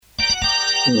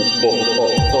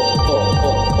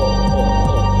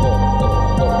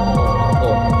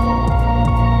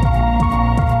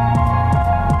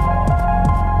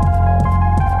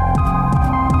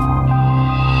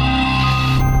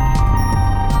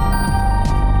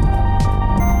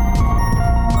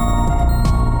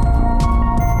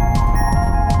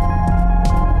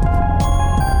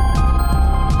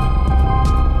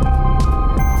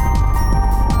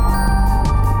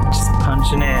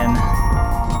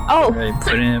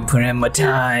Put in my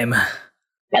time.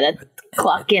 Gotta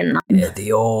clock in. At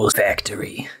the old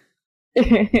factory.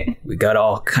 We got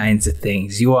all kinds of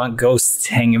things. You want ghosts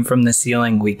hanging from the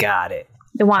ceiling? We got it.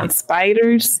 You want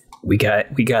spiders? We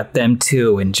got them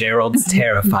too, and Gerald's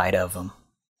terrified of them.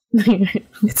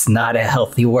 It's not a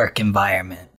healthy work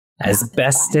environment.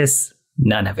 Asbestos,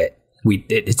 none of it.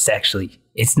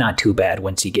 It's not too bad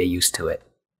once you get used to it.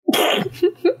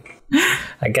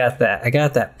 I got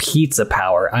that pizza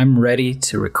power. I'm ready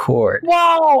to record.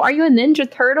 Whoa, are you a Ninja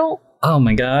Turtle? Oh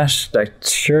my gosh, I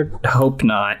sure hope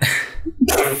not.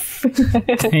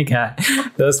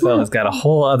 Those fellas got a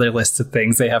whole other list of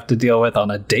things they have to deal with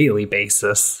on a daily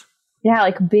basis. Yeah,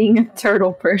 like being a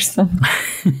turtle person.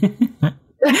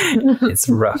 It's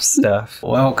rough stuff.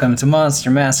 Welcome to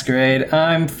Monster Masquerade.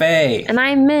 I'm Faye. And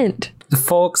I'm Mint.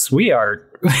 Folks, we are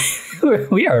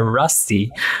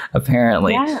rusty,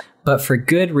 apparently. Yeah. But for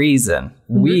good reason.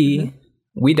 We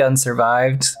done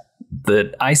survived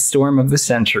the ice storm of the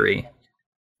century.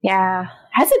 Yeah.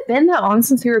 Has it been that long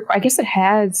since we recorded? I guess it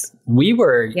has. We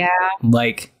were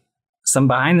like some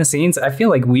behind the scenes. I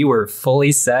feel like we were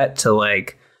fully set to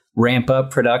like ramp up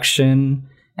production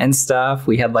and stuff.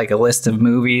 We had like a list of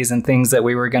movies and things that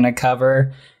we were going to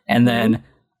cover. And then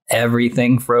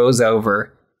everything froze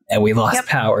over and we lost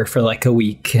power for like a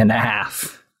week and a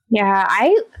half. Yeah,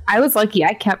 I was lucky.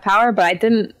 I kept power, but I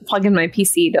didn't plug in my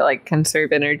PC to like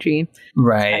conserve energy.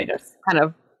 Right. I just kind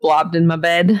of blobbed in my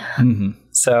bed. Mm-hmm.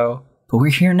 So, but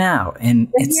we're here now, and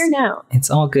it's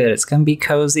all good. It's gonna be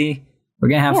cozy. We're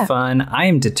gonna have fun. I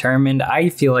am determined. I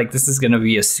feel like this is gonna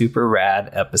be a super rad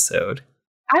episode.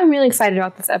 I'm really excited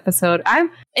about this episode. I'm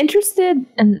interested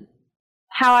in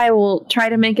how I will try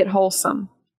to make it wholesome.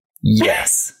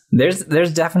 Yes. There's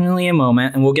definitely a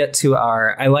moment, and we'll get to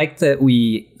I like that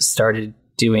we started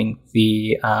doing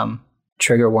the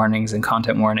trigger warnings and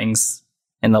content warnings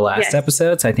in the last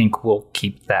episodes. I think we'll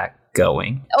keep that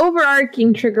going.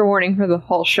 Overarching trigger warning for the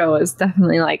whole show is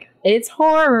definitely like, it's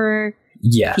horror.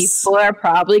 Yes. People are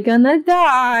probably gonna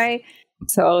die.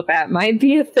 So that might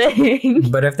be a thing.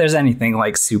 But if there's anything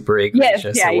like super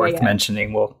egregious or worth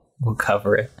mentioning, we'll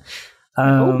cover it.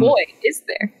 Oh boy, is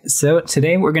there. So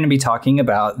today we're going to be talking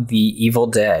about The Evil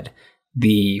Dead,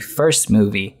 the first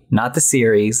movie, not the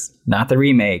series, not the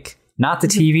remake, not the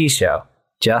TV show.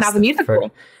 Not the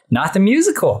musical. Not the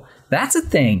musical. That's a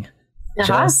thing.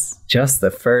 Just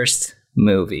the first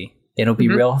movie. It'll be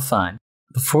real fun.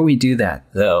 Before we do that,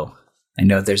 though, I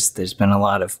know there's been a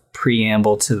lot of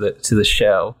preamble to the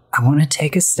show. I want to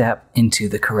take a step into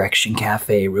the Correction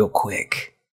Cafe real quick.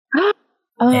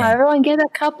 Everyone get a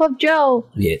cup of Joe.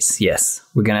 Yes.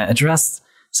 We're going to address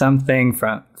something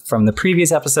from the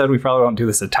previous episode. We probably won't do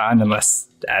this a ton unless,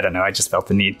 I don't know, I just felt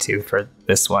the need to for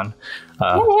this one.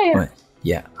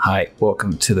 Hi,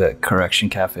 welcome to the Correction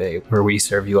Cafe, where we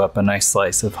serve you up a nice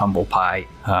slice of humble pie.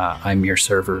 I'm your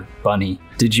server, Bunny.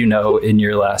 Did you know in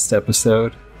your last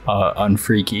episode on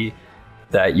Freaky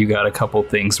that you got a couple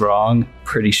things wrong?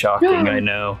 Pretty shocking, I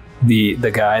know. The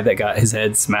guy that got his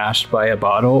head smashed by a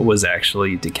bottle was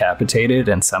actually decapitated,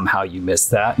 and somehow you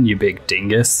missed that, you big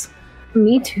dingus.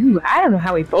 Me too. I don't know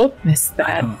how we both missed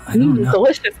that. I don't know.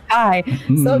 Delicious pie.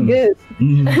 So good.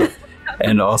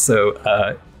 And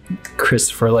also,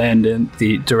 Christopher Landon,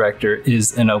 the director,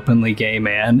 is an openly gay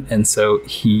man, and so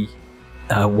he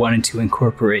wanted to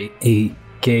incorporate a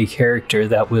gay character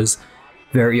that was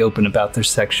very open about their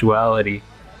sexuality.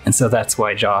 And so that's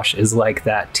why Josh is like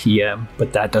that TM,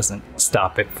 but that doesn't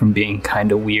stop it from being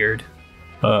kind of weird.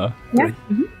 I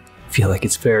feel like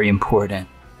it's very important.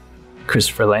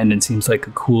 Christopher Landon seems like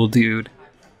a cool dude.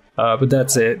 But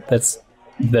that's it. That's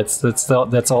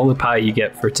all the pie you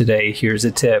get for today. Here's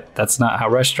a tip. That's not how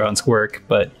restaurants work,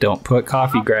 but don't put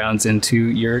coffee grounds into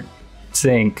your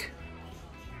sink.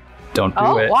 Don't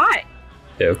do it. Why?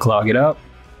 It'll clog it up.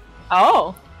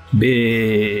 Oh.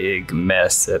 Big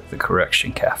mess at the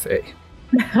Correction Cafe.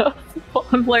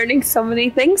 I'm learning so many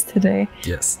things today.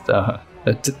 Yes.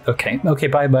 Okay,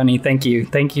 bye, Bunny. Thank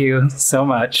you so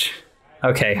much.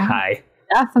 Okay, hi.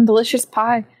 Some delicious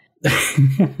pie.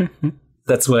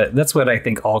 That's what I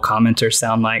think all commenters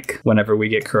sound like whenever we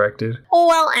get corrected. Oh,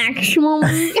 well,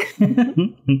 actually.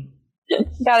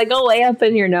 Gotta go way up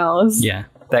in your nose. Yeah.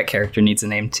 that character needs a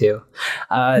name too.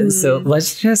 So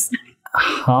let's just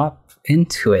hop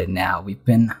into it now. We've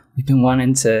been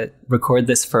wanting to record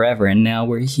this forever, and now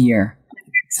we're here.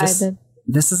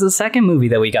 This is the second movie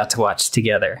that we got to watch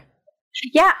together.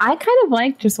 Yeah, I kind of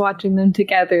like just watching them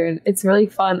together. It's really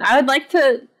fun. I would like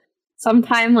to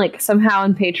sometime, like somehow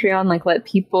on Patreon, like let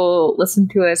people listen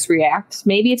to us react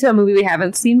maybe to a movie we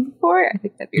haven't seen before. I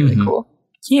think that'd be really cool.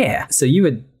 Yeah. So you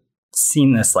had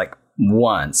seen this like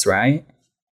once, right?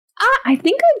 I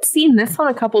think I'd seen this one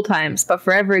a couple times, but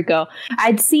forever ago.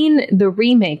 I'd seen the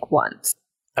remake once.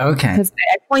 Okay. Because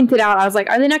I pointed out, I was like,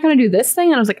 are they not going to do this thing?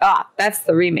 And I was like, that's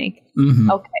the remake.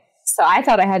 Okay. So I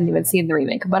thought I hadn't even seen the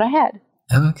remake, but I had.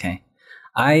 Okay.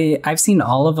 I've seen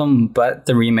all of them but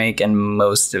the remake and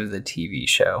most of the TV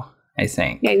show, I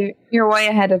think. Yeah, you're way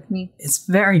ahead of me. It's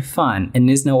very fun. And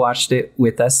Nisno watched it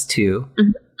with us too,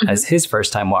 as his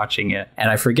first time watching it. And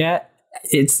I forget,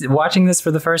 watching this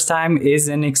for the first time is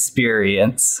an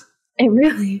experience. It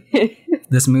really is.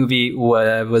 This movie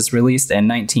was released in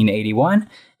 1981.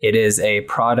 It is a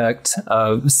product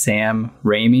of Sam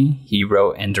Raimi. He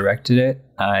wrote and directed it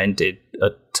and did a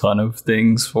ton of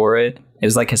things for it. It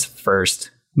was like his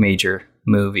first major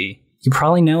movie. You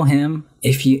probably know him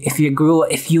if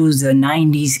you was a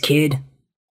 90s kid.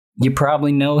 You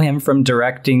probably know him from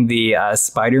directing the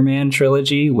Spider-Man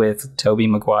trilogy with Tobey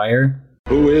Maguire.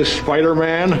 Who is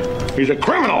Spider-Man? He's a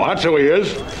criminal, that's who he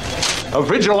is. A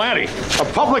vigilante, a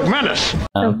public menace.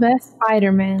 The best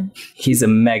Spider-Man. He's a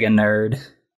mega nerd.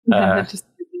 Just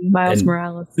Miles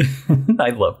Morales.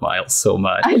 I love Miles so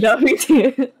much. I know, me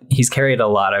too. He's carried a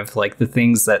lot of like the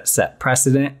things that set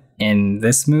precedent in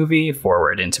this movie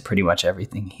forward into pretty much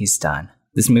everything he's done.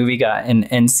 This movie got an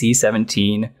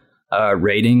NC-17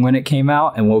 rating when it came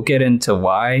out, and we'll get into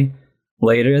why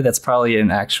later. That's probably an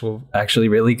actually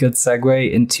really good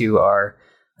segue into our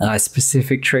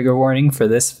specific trigger warning for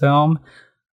this film.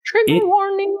 Trigger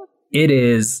warning. It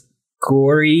is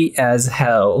gory as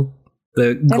hell.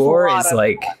 The gore is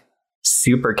like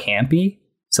super campy,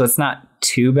 so it's not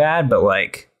too bad, but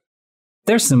like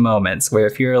there's some moments where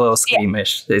if you're a little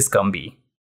squeamish, it's gonna be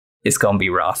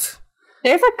rough.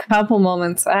 There's a couple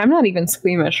moments I'm not even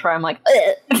squeamish where I'm like,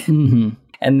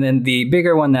 And then the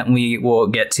bigger one that we will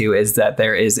get to is that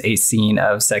there is a scene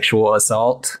of sexual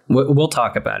assault. We'll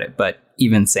talk about it, but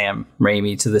even Sam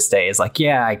Raimi to this day is like,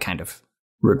 yeah, I kind of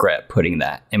regret putting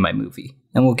that in my movie,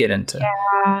 and we'll get into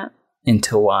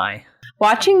why.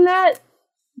 Watching that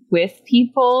with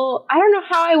people, I don't know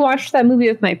how I watched that movie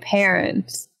with my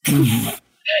parents. Because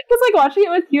like watching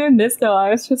it with you and Nisno, I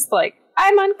was just like,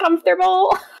 I'm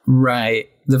uncomfortable. Right.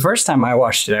 The first time I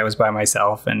watched it, I was by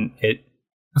myself, and it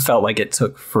felt like it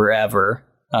took forever.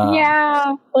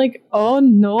 Like, oh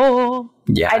no.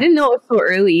 Yeah. I didn't know it was so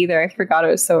early either. I forgot it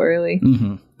was so early.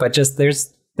 But just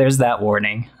there's that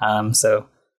warning.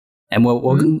 And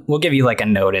we'll give you like a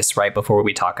notice right before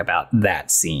we talk about that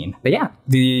scene. But yeah,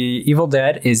 The Evil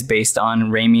Dead is based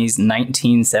on Raimi's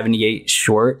 1978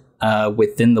 short,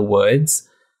 Within the Woods,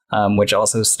 which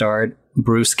also starred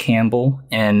Bruce Campbell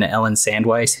and Ellen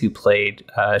Sandweiss, who played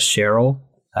Cheryl,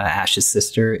 Ash's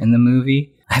sister in the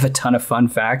movie. I have a ton of fun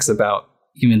facts about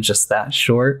even just that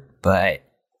short, but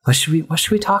what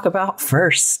should we talk about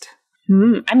first?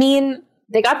 I mean,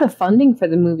 they got the funding for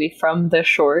the movie from the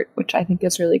short, which I think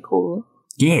is really cool.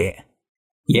 Yeah.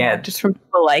 Just from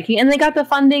people liking it. And they got the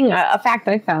funding. A fact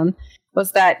I found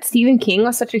was that Stephen King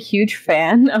was such a huge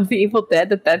fan of The Evil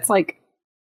Dead that's like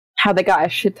how they got a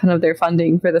shit ton of their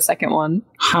funding for the second one.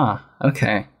 Huh.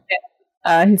 Okay.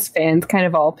 His fans kind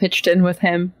of all pitched in with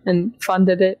him and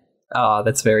funded it. Oh,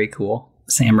 that's very cool.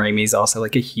 Sam Raimi's also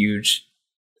like a huge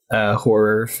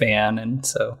horror fan, and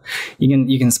so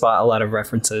you can spot a lot of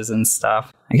references and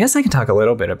stuff. I guess I can talk a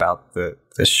little bit about the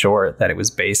short that it was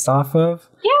based off of.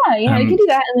 Yeah, you can do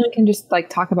that, and then we can just like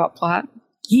talk about plot.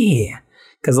 Yeah,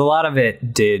 because a lot of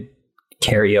it did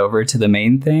carry over to the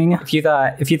main thing. If you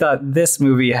thought this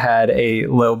movie had a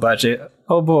low budget,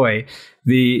 oh boy,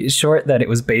 the short that it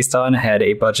was based on had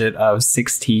a budget of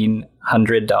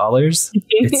 $1,600.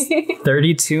 It's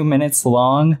 32 minutes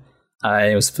long.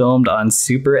 It was filmed on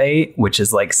Super 8, which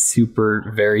is like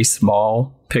super, very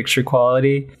small picture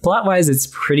quality. Plot-wise, it's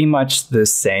pretty much the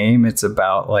same. It's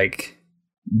about like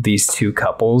these two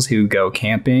couples who go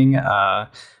camping.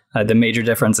 The major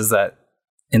difference is that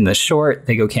in the short,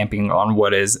 they go camping on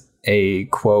what is a,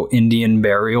 quote, Indian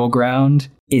burial ground.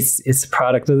 It's a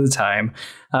product of the time.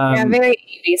 Very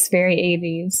 80s, very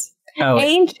 80s. Oh,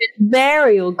 ancient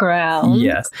burial ground.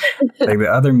 Yes. Like the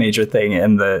other major thing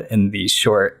in the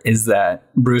short is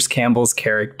that Bruce Campbell's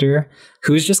character,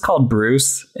 who's just called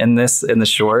Bruce in the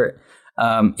short,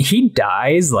 He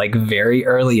dies like very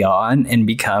early on and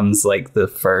becomes like the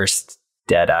first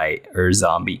Deadite or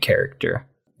zombie character.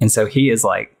 And so he is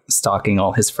like stalking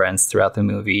all his friends throughout the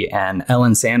movie. And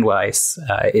Ellen Sandweiss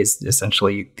is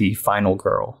essentially the final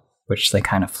girl, which they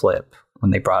kind of flip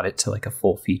when they brought it to like a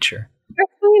full feature.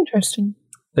 That's really interesting.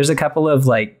 There's a couple of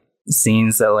like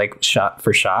scenes that like shot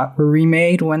for shot were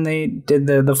remade when they did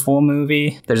the full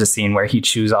movie. There's a scene where he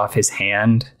chews off his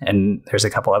hand, and there's a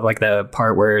couple of like the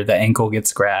part where the ankle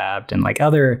gets grabbed and like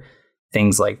other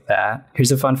things like that.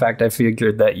 Here's a fun fact I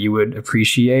figured that you would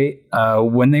appreciate.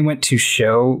 When they went to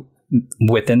show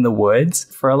Within the Woods,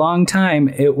 for a long time,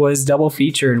 it was double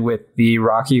featured with the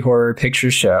Rocky Horror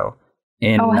Picture Show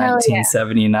in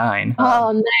 1979.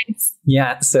 Oh, nice.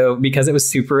 Yeah, so because it was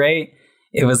Super 8,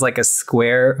 it was like a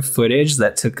square footage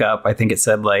that took up, I think it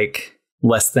said like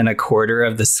less than a quarter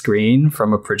of the screen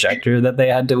from a projector that they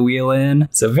had to wheel in.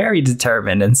 So very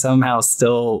determined, and somehow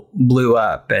still blew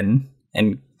up and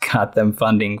got them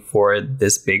funding for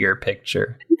this bigger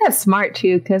picture. I think that's smart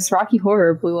too, because Rocky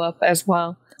Horror blew up as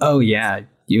well. Oh yeah,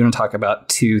 you want to talk about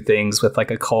two things with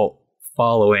like a cult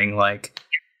following, like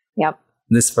yep.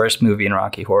 This first movie in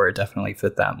Rocky Horror definitely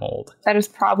fit that mold. That is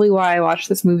probably why I watched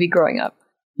this movie growing up.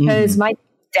 Because my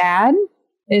dad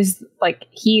is like,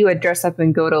 he would dress up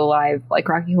and go to live like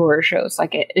Rocky Horror shows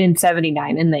like in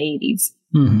 79 in the 80s.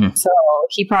 Mm-hmm. So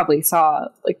he probably saw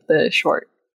like the short.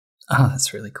 Oh,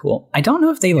 that's really cool. I don't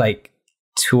know if they like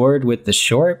toured with the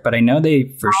short, but I know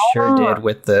they for sure did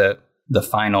with the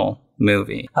final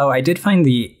movie. Oh, I did find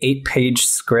the 8-page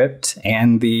script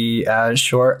and the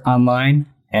short online,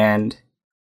 and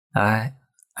I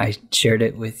shared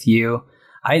it with you.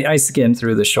 I skimmed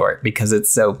through the short because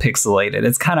it's so pixelated.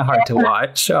 It's kind of hard to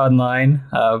watch online.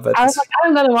 But I was like,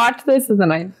 I'm going to watch this, and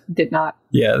then I did not.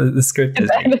 Yeah, the script is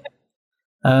neat.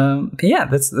 But yeah,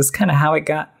 that's kind of how it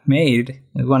got made.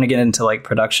 I want to get into like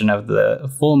production of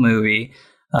the full movie.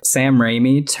 Sam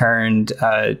Raimi turned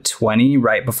 20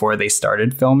 right before they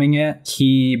started filming it.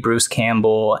 He, Bruce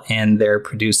Campbell, and their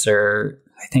producer,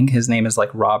 I think his name is like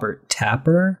Robert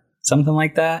Tapper, something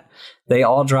like that. They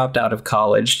all dropped out of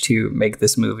college to make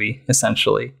this movie,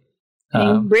 essentially.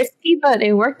 Risky, but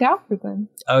it worked out for them.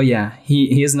 Oh, yeah.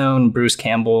 He has known Bruce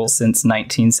Campbell since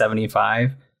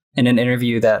 1975. In an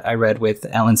interview that I read with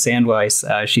Ellen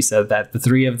Sandweiss, she said that the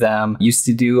three of them used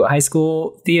to do high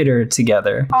school theater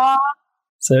together.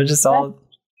 So they're just all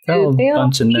a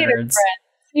bunch of nerds. Friends.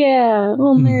 Yeah,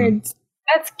 little nerds.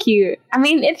 That's cute. I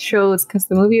mean, it shows because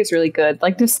the movie is really good.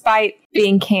 Like, despite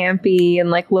being campy and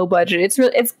like low budget,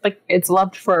 it's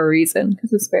loved for a reason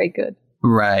because it's very good.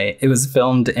 Right. It was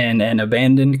filmed in an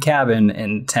abandoned cabin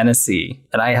in Tennessee,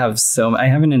 and I have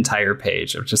an entire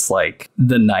page of just like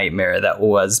the nightmare that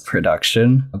was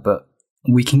production. But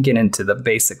we can get into the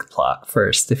basic plot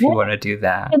first if you want to do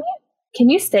that. Can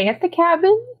you stay at the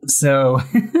cabin? So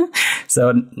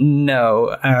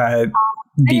no,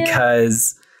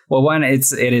 because. Well, one,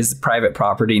 it is private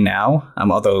property now,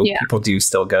 although people do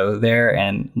still go there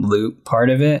and loot part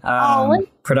of it.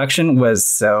 Production was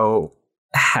so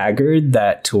haggard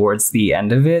that towards the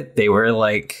end of it, they were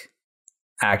like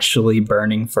actually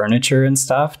burning furniture and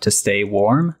stuff to stay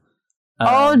warm.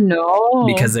 Oh, no.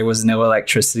 Because there was no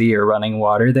electricity or running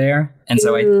water there. And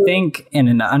so I think in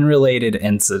an unrelated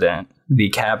incident, the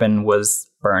cabin was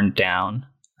burned down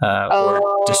or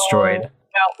destroyed.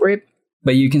 Rip.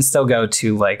 But you can still go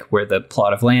to like where the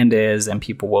plot of land is, and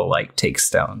people will like take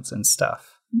stones and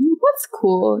stuff. That's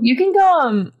cool. You can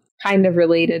go kind of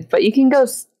related, but you can go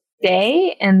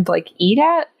stay and like eat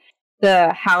at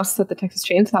the house that the Texas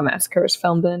Chainsaw Massacre was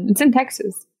filmed in. It's in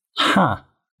Texas. Huh.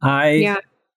 I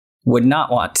would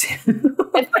not want to.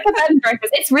 It's like a bed and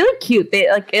breakfast. It's really cute.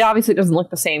 It obviously doesn't look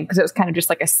the same because it was kind of just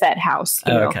like a set house.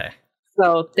 You know? Okay.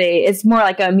 So it's more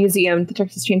like a museum, the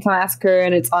Texas Chainsaw Massacre,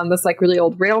 and it's on this like really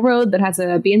old railroad that has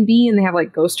a B&B, and they have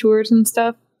like ghost tours and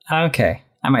stuff. Okay.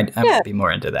 I might be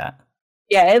more into that.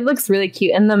 Yeah, it looks really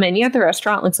cute. And the menu at the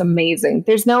restaurant looks amazing.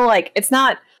 There's no like, it's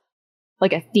not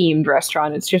like a themed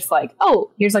restaurant. It's just like,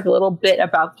 oh, here's like a little bit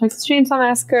about the Texas Chainsaw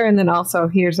Massacre, and then also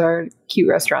here's our cute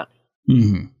restaurant.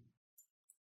 Mm-hmm.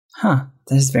 Huh.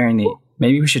 That is very neat.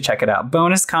 Maybe we should check it out.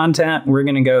 Bonus content. We're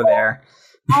going to go there.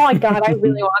 Oh my God, I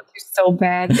really want to so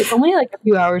bad. It's only like a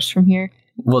few hours from here.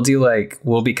 We'll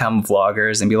become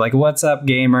vloggers and be like, what's up,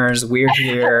 gamers? We're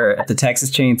here at the Texas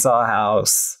Chainsaw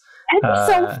House. That'd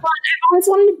be so fun. I always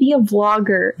wanted to be a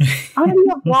vlogger. I want to be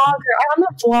a vlogger. I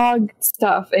want to vlog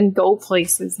stuff and go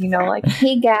places, like,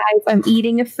 hey guys, I'm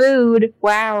eating a food.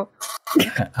 Wow.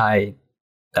 I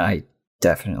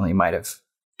definitely might have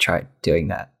tried doing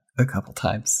that a couple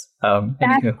times.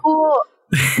 That's cool.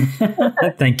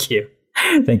 Thank you.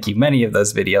 Thank you. Many of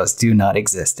those videos do not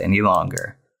exist any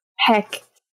longer. Heck.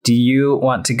 Do you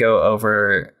want to go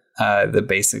over the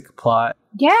basic plot?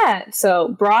 Yeah.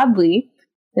 So broadly,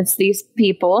 it's these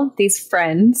people, these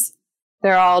friends.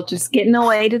 They're all just getting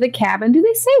away to the cabin. Do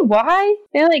they say why?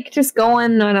 They're like just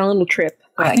going on a little trip.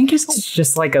 I think it's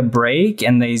just like a break,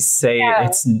 and they say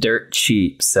it's dirt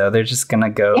cheap, so they're just gonna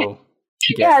go.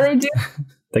 Yeah, they do.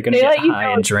 They're gonna get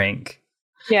high and drink.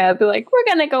 Yeah, they're like, we're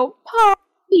gonna go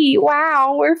party.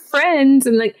 Wow, we're friends,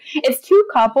 and like it's two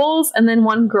couples, and then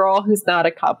one girl who's not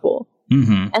a couple,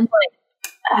 and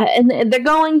and they're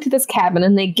going to this cabin,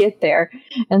 and they get there,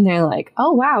 and they're like,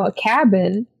 oh wow, a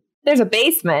cabin. There's a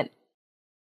basement,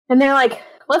 and they're like,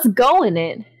 let's go in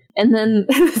it. And then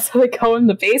so they go in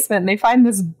the basement and they find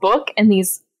this book and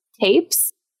these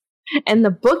tapes. And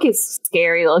the book is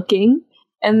scary looking.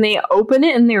 And they open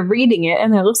it and they're reading it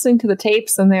and they're listening to the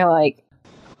tapes and they're like,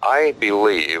 I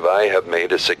believe I have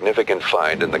made a significant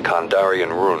find in the Kandarian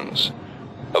runes,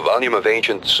 a volume of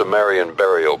ancient Sumerian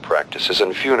burial practices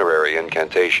and funerary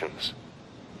incantations.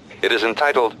 It is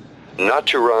entitled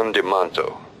Naturan de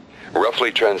Manto,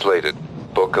 roughly translated,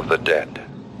 Book of the Dead.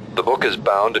 The book is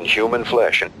bound in human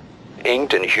flesh and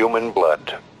inked in human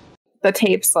blood. The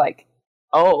tape's like,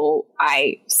 oh,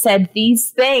 I said these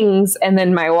things, and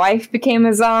then my wife became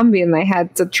a zombie, and I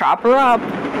had to chop her up.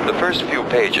 The first few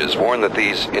pages warn that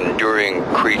these enduring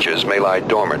creatures may lie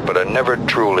dormant, but are never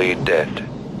truly dead.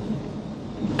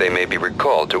 They may be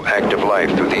recalled to active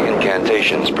life through the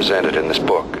incantations presented in this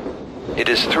book. It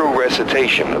is through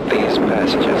recitation of these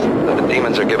passages that the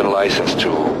demons are given license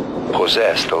to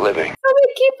possess the living. So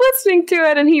they keep listening to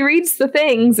it, and he reads the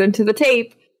things into the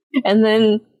tape, and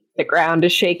then the ground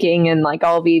is shaking, and like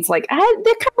all these like they're kind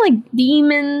of like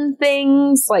demon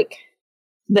things. Like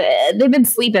they've been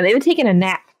sleeping, they've been taking a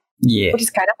nap, which is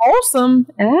kind of wholesome.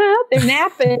 They're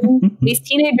napping. These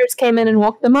teenagers came in and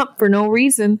woke them up for no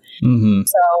reason,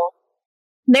 so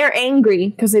they're angry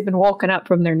because they've been woken up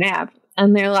from their nap,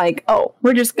 and they're like, "Oh,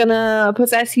 we're just gonna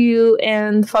possess you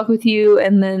and fuck with you,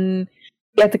 and then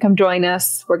you have to come join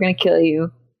us. We're gonna kill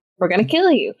you. We're gonna kill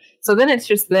you." So then it's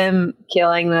just them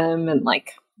killing them and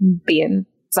like being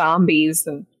zombies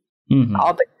and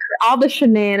all the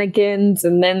shenanigans,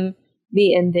 and then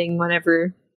the ending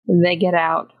whenever they get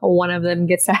out. One of them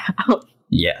gets out.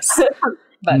 Yes.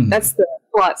 But that's the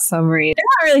plot summary. They're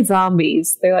not really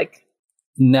zombies. They're like...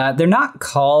 No, they're not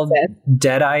called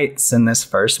Deadites in this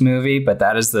first movie, but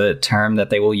that is the term that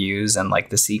they will use in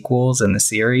like the sequels in the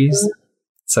series.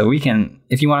 So we can,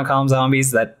 if you want to call them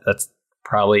zombies, that's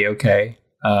probably okay.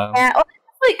 Yeah,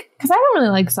 like, because I don't really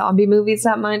like zombie movies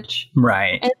that much.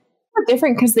 Right. And it's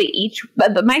different because they each,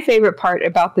 but my favorite part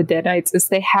about the Deadites is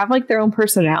they have like their own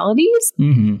personalities. They're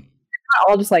not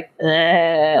all just like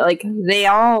they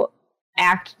all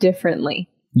act differently.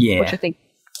 Yeah. Which I think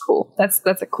is cool. That's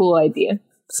a cool idea.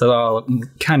 So they're all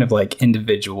kind of like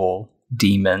individual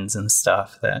demons and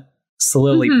stuff that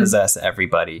slowly possess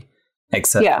everybody.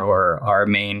 Except for our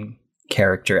main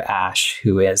character, Ash,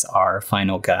 who is our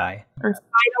final guy. Our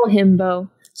final himbo.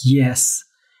 Yes.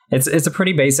 It's a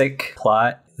pretty basic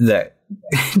plot that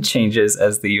changes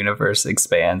as the universe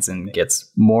expands and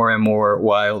gets more and more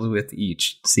wild with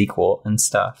each sequel and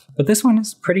stuff. But this one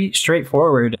is pretty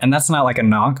straightforward, and that's not like a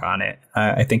knock on it.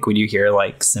 I think when you hear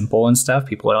like simple and stuff,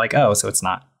 people are like, oh, so it's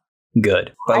not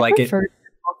good. But I prefer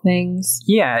things.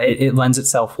 Yeah, it lends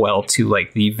itself well to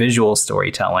like the visual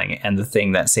storytelling and the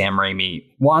thing that Sam Raimi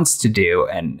wants to do,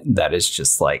 and that is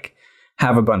just like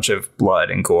have a bunch of blood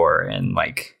and gore and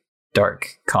like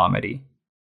dark comedy.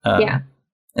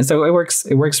 And so it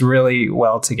works really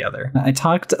well together. I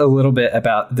talked a little bit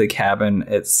about the cabin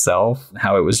itself,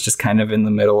 how it was just kind of in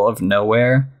the middle of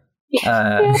nowhere.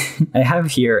 I have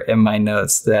here in my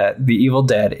notes that The Evil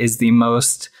Dead is the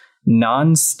most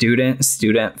non-student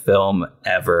film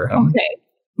ever. Okay.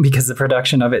 Because the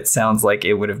production of it sounds like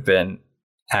it would have been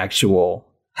actual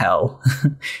hell.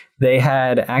 They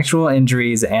had actual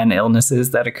injuries and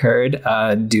illnesses that occurred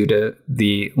due to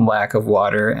the lack of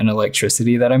water and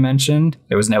electricity that I mentioned.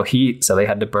 There was no heat, so they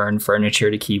had to burn furniture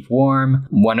to keep warm.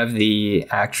 One of the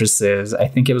actresses, I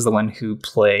think it was the one who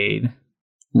played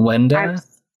Linda. I'm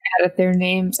bad at their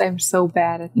names. I'm so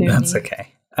bad at their names. That's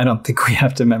okay. I don't think we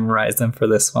have to memorize them for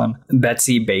this one.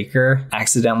 Betsy Baker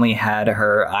accidentally had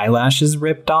her eyelashes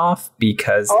ripped off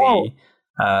because the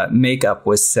makeup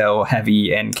was so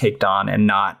heavy and caked on and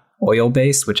not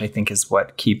oil-based, which I think is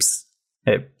what keeps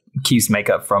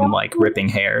makeup from like ripping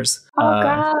hairs.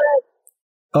 God.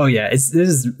 Oh yeah, this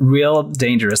is real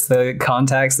dangerous. The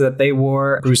contacts that they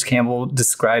wore, Bruce Campbell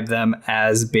described them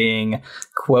as being,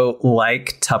 quote,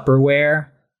 like Tupperware.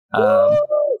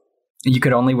 you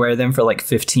could only wear them for like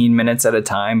 15 minutes at a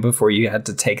time before you had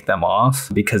to take them off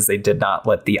because they did not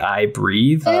let the eye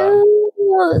breathe.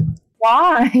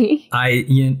 Why?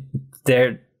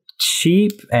 They're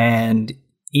cheap and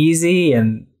easy,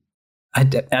 and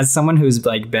as someone who's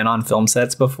like been on film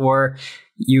sets before,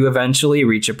 you eventually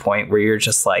reach a point where you're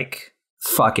just like,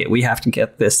 fuck it, we have to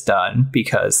get this done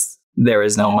because there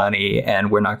is no money and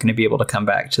we're not going to be able to come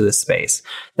back to this space.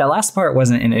 That last part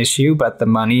wasn't an issue, but the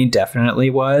money definitely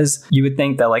was. You would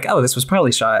think that like, oh, this was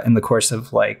probably shot in the course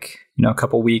of like, a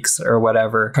couple weeks or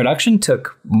whatever. Production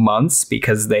took months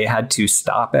because they had to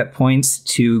stop at points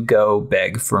to go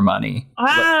beg for money.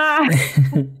 So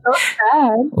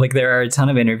sad. Like there are a ton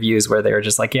of interviews where they were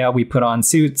just like, yeah, we put on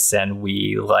suits and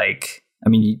we like,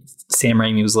 Sam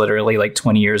Raimi was literally like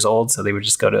 20 years old. So they would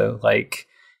just go to like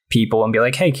people and be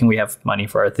like, hey, can we have money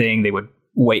for our thing? They would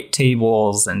wait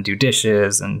tables and do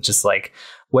dishes and just like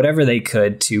whatever they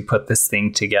could to put this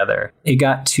thing together. It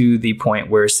got to the point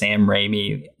where Sam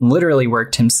Raimi literally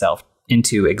worked himself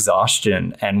into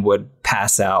exhaustion and would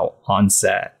pass out on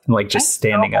set, like just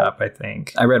standing up, I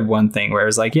think. I read one thing where it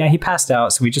was like, yeah, he passed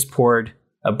out. So we just poured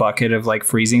a bucket of like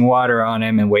freezing water on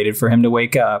him and waited for him to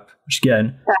wake up, which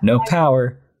again, no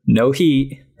power, no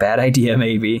heat. Bad idea,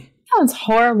 maybe. Sounds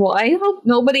horrible. I hope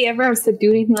nobody ever has to do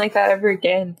anything like that ever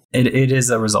again. It is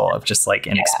a result of just like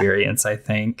inexperience, I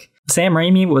think. Sam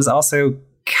Raimi was also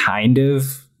kind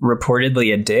of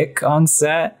reportedly a dick on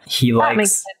set. He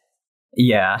likes,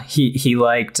 he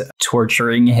liked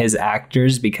torturing his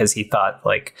actors because he thought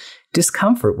like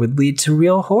discomfort would lead to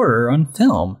real horror on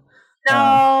film.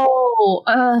 No,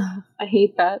 I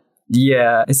hate that.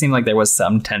 Yeah, it seemed like there was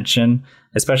some tension,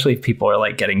 especially if people are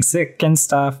like getting sick and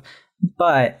stuff.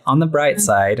 But on the bright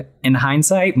side, in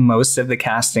hindsight, most of the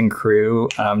cast and crew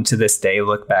to this day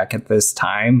look back at this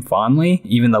time fondly,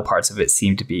 even though parts of it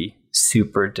seem to be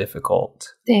super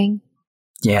difficult. Dang.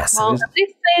 Yes. Well,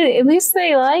 at least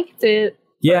they liked it.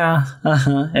 Yeah.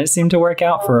 And it seemed to work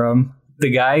out for them. The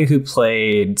guy who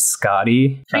played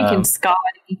Scotty. Freaking Scotty.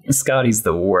 Scotty's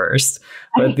the worst.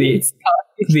 But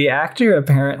the actor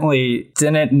apparently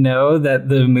didn't know that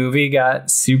the movie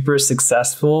got super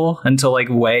successful until like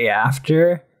way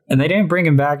after. And they didn't bring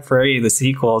him back for any of the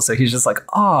sequels. So he's just like,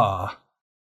 oh,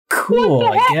 cool,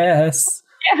 I guess.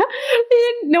 Yeah.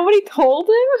 Nobody told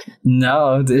him?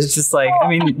 No, it's just like,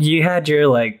 you had your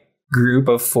like group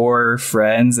of 4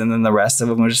 friends and then the rest of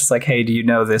them was just like, hey, do you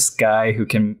know this guy who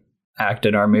can act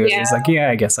in our movie? It's like, yeah,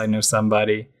 I guess I know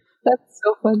somebody. That's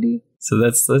so funny. So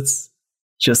that's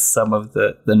just some of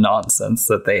the nonsense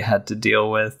that they had to deal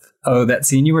with. Oh, that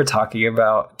scene you were talking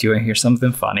about. Do you want to hear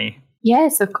something funny?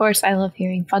 Yes, of course. I love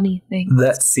hearing funny things.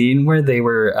 That scene where they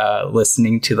were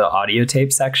listening to the audio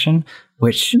tape section,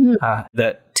 which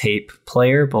that tape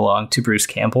player belonged to Bruce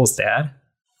Campbell's dad.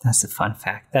 That's a fun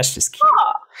fact. That's just cute.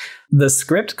 Aww. The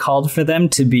script called for them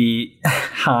to be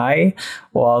high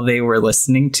while they were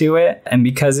listening to it. And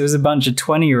because it was a bunch of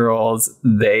 20-year-olds,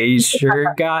 they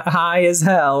sure got high as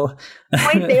hell.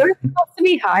 Wait, they were supposed to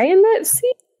be high in that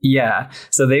scene? Yeah.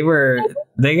 So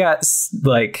they got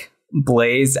like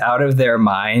blazed out of their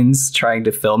minds trying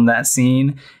to film that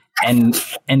scene and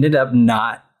ended up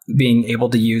not being able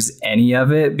to use any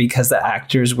of it because the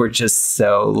actors were just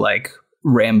so like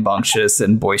rambunctious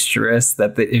and boisterous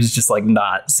that it was just like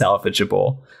not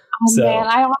salvageable. Oh man,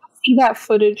 I want to see that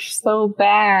footage so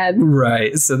bad.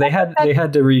 Right. So they had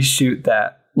to reshoot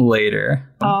that later.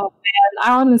 Oh man,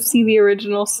 I want to see the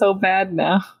original so bad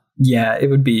now. Yeah,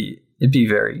 it'd be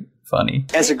very funny.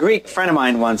 As a Greek friend of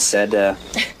mine once said,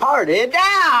 "Hard it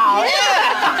down."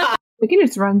 Yeah. We can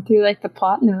just run through like the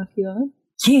plot now if you want.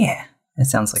 Yeah, that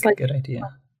sounds like a good idea.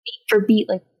 Beat for beat,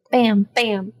 like bam,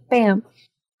 bam, bam.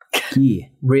 Yeah,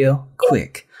 real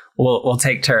quick. We'll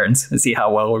take turns and see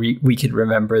how well we can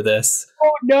remember this.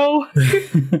 Oh no.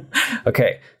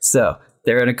 Okay, so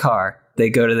they're in a car. They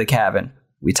go to the cabin.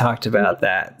 We talked about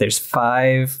that. There's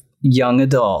 5 young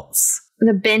adults.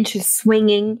 The bench is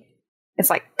swinging. It's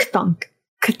like ka-thunk,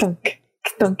 ka-thunk,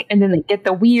 ka-thunk. And then they get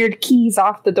the weird keys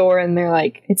off the door and they're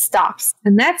like, it stops.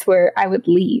 And that's where I would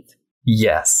leave.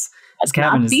 Yes. This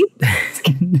cabin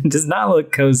does not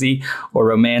look cozy or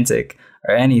romantic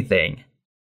or anything.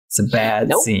 It's a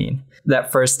bad scene.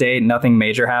 That first date, nothing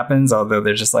major happens, although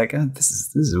they're just like, oh, this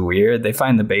is weird. They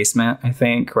find the basement, I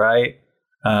think, right?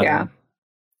 Yeah.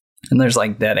 And there's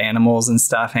like dead animals and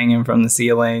stuff hanging from the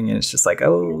ceiling, and it's just like,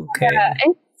 oh, okay. Yeah,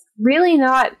 it's really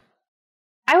not.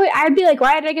 I'd be like,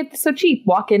 why did I get this so cheap?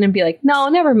 Walk in and be like, no,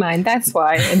 never mind. That's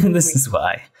why. And this is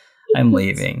why I'm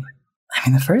leaving. I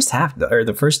mean,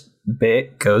 the first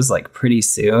bit goes like pretty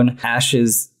soon.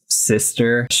 Ash's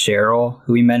sister, Cheryl,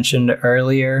 who we mentioned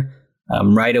earlier,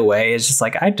 right away. It's just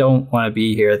like, I don't want to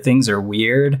be here. Things are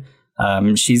weird.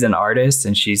 She's an artist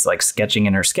and she's like sketching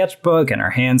in her sketchbook and her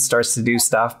hand starts to do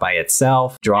stuff by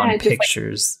itself, drawing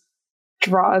pictures.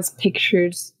 Draws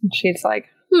pictures. And she's like,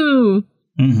 no.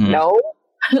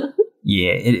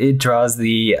 Yeah, it draws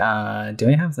the, do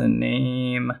I have the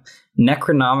name?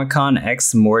 Necronomicon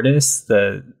Ex Mortis,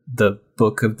 the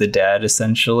Book of the Dead,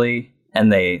 essentially.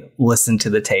 And they listen to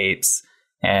the tapes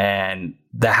and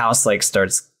the house like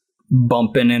starts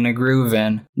bumping and a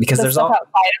grooving because there's all outside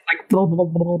is like blah, blah,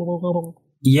 blah, blah, blah.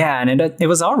 Yeah, and it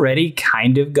was already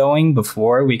kind of going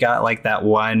before we got like that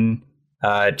one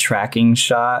tracking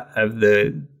shot of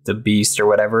the beast or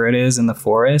whatever it is in the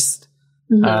forest.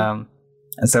 And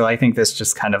so I think this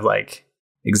just kind of like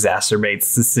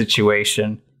exacerbates the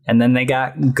situation. And then they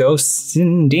got ghosts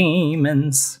and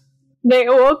demons. They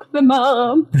woke them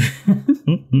up.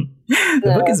 The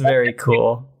book is very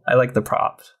cool. I like the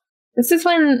prop. This is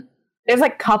when there's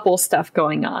like couple stuff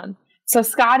going on. So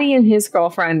Scotty and his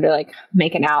girlfriend are like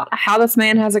making out. How this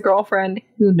man has a girlfriend,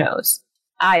 who knows?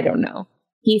 I don't know.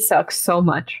 He sucks so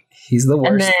much. He's the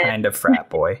worst kind of frat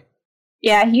boy.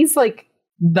 Yeah, he's like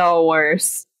the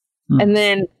worst. And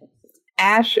then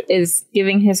Ash is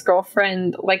giving his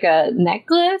girlfriend like a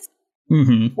necklace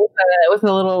with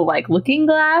a little like looking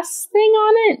glass thing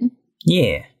on it.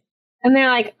 Yeah. And they're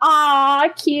like, "Aw,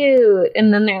 cute."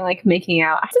 And then they're like making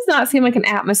out. It does not seem like an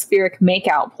atmospheric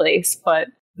makeout place, but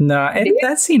no,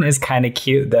 that scene is kind of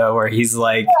cute though, where he's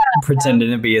like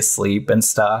pretending to be asleep and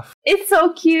stuff. It's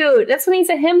so cute. That's when he's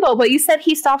a himbo. But you said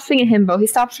he stops being a himbo. He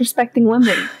stops respecting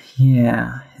women.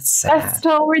 Yeah, it's sad. That's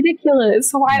so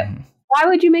ridiculous. Why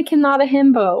would you make him not a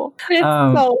himbo? It's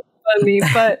so funny.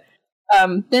 But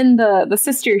then the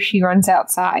sister, she runs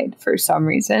outside for some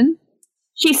reason.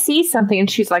 She sees something and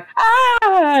she's like,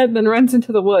 ah, and then runs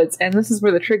into the woods. And this is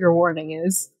where the trigger warning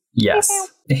is. Yes.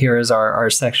 Here is our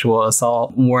sexual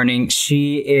assault warning.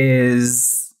 She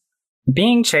is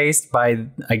being chased by,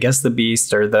 I guess, the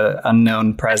beast or the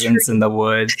unknown presence in the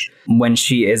woods when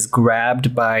she is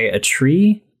grabbed by a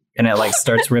tree and it like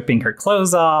starts ripping her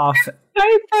clothes off.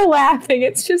 Sorry for laughing.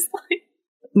 It's just like...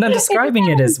 No, describing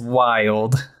it is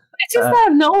wild. It's just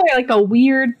out of nowhere, like a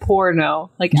weird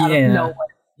porno. Like out of nowhere.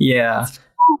 Yeah. It's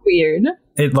so weird.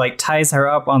 It like ties her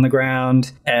up on the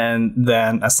ground and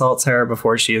then assaults her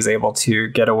before she is able to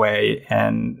get away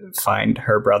and find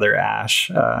her brother Ash.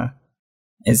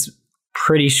 It's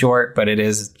pretty short, but it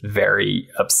is very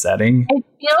upsetting. It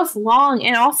feels long.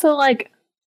 And also like,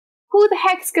 who the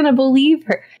heck's gonna believe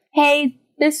her? Hey,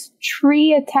 this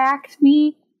tree attacked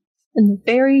me in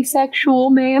a very sexual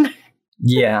manner.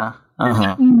 Yeah.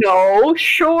 No,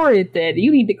 sure it did.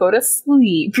 You need to go to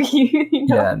sleep. You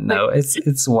know? Yeah, no,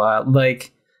 it's wild.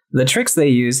 Like the tricks they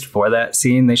used for that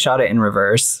scene, they shot it in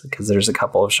reverse because there's a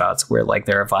couple of shots where like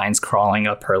there are vines crawling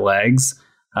up her legs.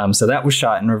 So that was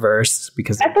shot in reverse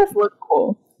because that does look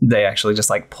cool. They actually just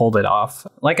like pulled it off.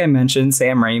 Like I mentioned,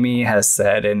 Sam Raimi has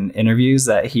said in interviews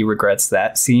that he regrets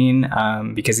that scene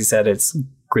because he said it's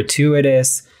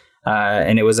gratuitous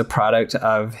and it was a product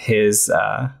of his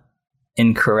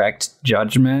incorrect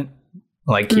judgment,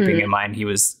 like keeping in mind he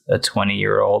was a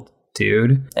 20-year-old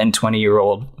dude and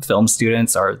 20-year-old film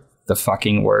students are the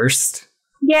fucking worst.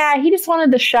 Yeah, he just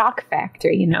wanted the shock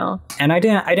factor, you know. And I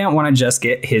didn't want to just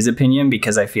get his opinion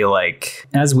because I feel like,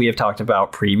 as we have talked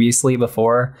about previously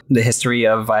before, the history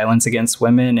of violence against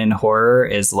women in horror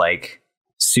is like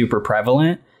super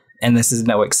prevalent, and this is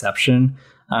no exception.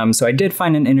 So I did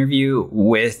find an interview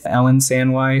with Ellen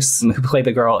Sandweiss, who played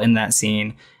the girl in that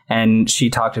scene, and she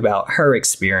talked about her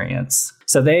experience.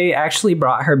 So they actually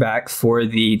brought her back for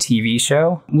the TV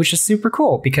show, which is super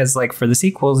cool because like for the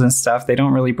sequels and stuff, they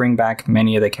don't really bring back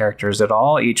many of the characters at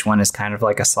all. Each one is kind of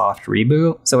like a soft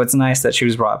reboot. So it's nice that she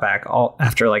was brought back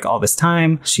after like all this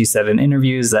time. She said in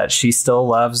interviews that she still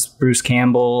loves Bruce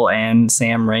Campbell and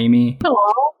Sam Raimi.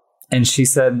 Hello. And she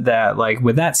said that, like,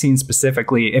 with that scene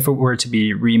specifically, if it were to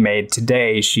be remade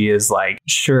today, she is like,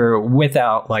 sure,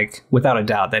 without a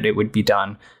doubt that it would be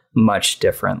done much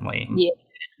differently. Yeah.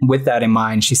 With that in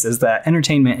mind, she says that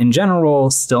entertainment in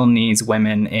general still needs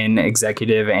women in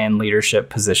executive and leadership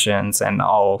positions and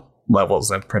all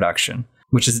levels of production,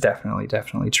 which is definitely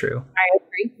true. I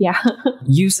agree. Yeah.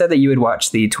 You said that you would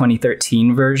watch the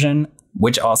 2013 version,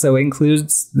 which also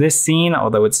includes this scene,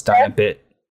 although it's done a bit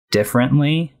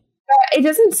differently. It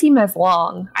doesn't seem as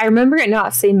long. I remember it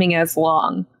not seeming as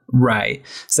long. Right.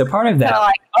 So part of that,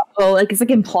 like it's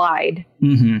like implied.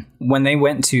 Mm-hmm. When they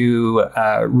went to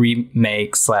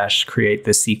remake / create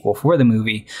the sequel for the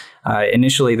movie,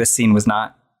 initially the scene was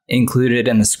not included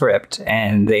in the script,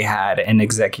 and they had an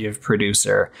executive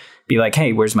producer be like,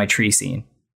 "Hey, where's my tree scene?"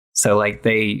 So like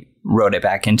they wrote it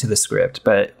back into the script.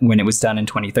 But when it was done in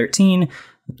 2013,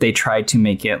 they tried to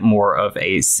make it more of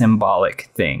a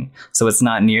symbolic thing. So it's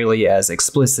not nearly as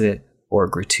explicit or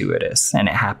gratuitous, and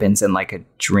it happens in like a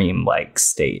dream-like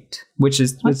state, which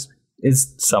is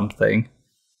something.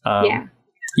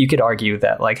 You could argue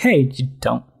that like, hey, you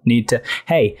don't need to.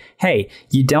 Hey,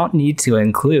 you don't need to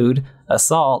include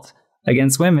assault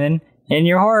against women in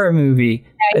your horror movie,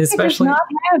 especially.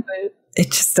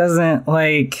 It just doesn't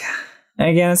like.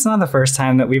 Again, it's not the first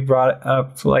time that we've brought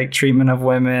up like treatment of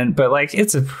women, but like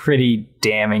it's a pretty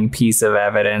damning piece of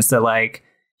evidence that like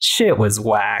shit was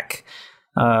whack.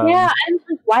 And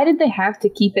like, why did they have to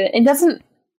keep it? It doesn't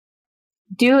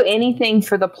do anything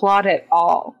for the plot at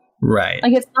all. Right.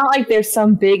 Like, it's not like there's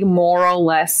some big moral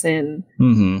lesson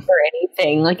or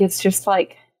anything. Like, it's just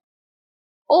like,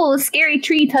 oh, a scary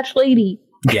tree touch lady.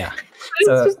 Yeah.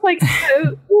 It's just like,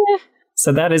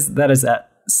 so that is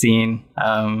that scene.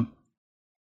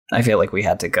 I feel like we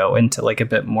had to go into like a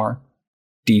bit more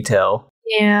detail.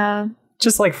 Yeah.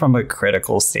 Just like from a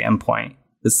critical standpoint.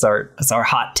 It's our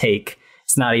hot take.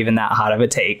 It's not even that hot of a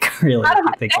take, really, if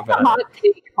you think about it.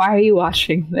 Take. Why are you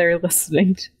watching? They're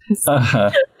listening to this.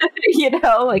 You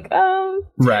know, like,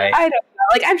 right. I don't know.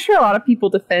 Like, I'm sure a lot of people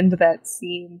defend that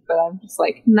scene, but I'm just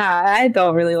like, nah, I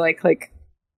don't really like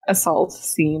assault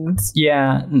scenes.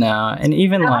 Yeah, no. And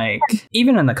even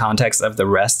even in the context of the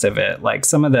rest of it, like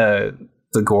some of the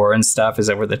gore and stuff is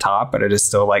over the top, but it is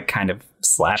still like kind of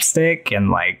slapstick and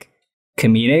like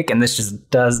comedic, and this just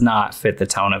does not fit the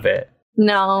tone of it.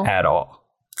 No. At all.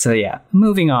 So yeah,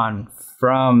 moving on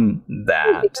from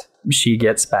that, she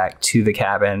gets back to the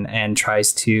cabin and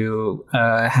tries to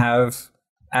have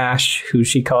Ash, who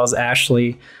she calls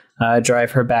Ashley,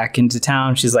 drive her back into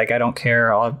town. She's like, I don't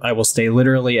care. I will stay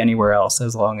literally anywhere else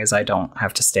as long as I don't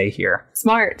have to stay here.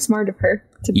 Smart of her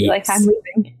to be like, I'm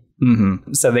leaving.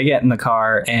 Mm-hmm. So they get in the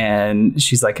car and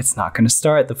she's like, it's not going to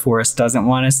start. The forest doesn't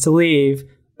want us to leave,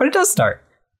 but it does start.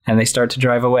 And they start to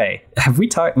drive away. We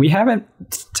haven't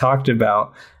talked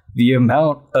about the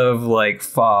amount of like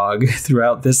fog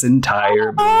throughout this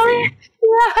entire movie.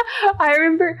 Yeah, I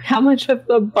remember how much of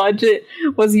the budget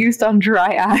was used on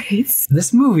dry ice.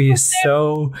 This movie is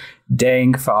so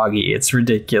dang foggy. It's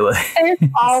ridiculous. There's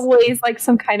always like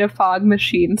some kind of fog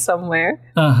machine somewhere.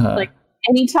 Like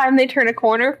anytime they turn a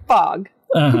corner, fog.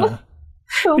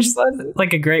 Which is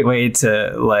like a great way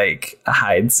to like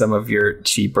hide some of your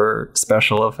cheaper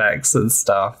special effects and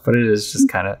stuff, but it is just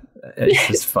kind of it's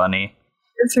just funny.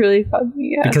 It's really funny,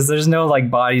 yeah. Because there's no like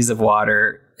bodies of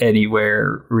water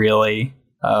anywhere really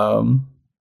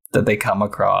that they come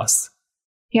across.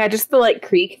 Yeah, just the like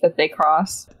creek that they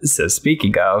cross. So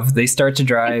speaking of, they start to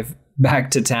drive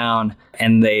back to town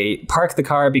and they park the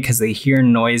car because they hear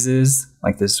noises,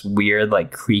 like this weird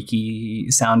like creaky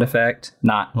sound effect,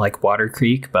 not like water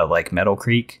creak but like metal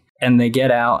creak. And they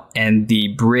get out and the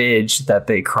bridge that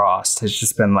they crossed has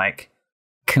just been like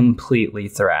completely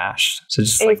thrashed. So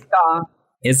just it's gone.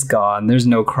 It's gone. There's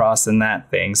no crossing that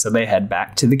thing. So they head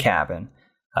back to the cabin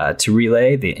to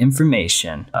relay the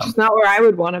information. It's not where I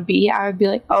would want to be. I would be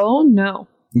like, oh no.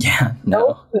 Yeah,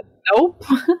 no. Nope.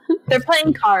 They're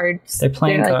playing cards. They're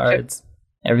playing cards.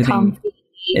 Everything comfy.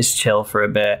 Is chill for a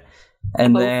bit.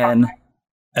 And then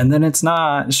it's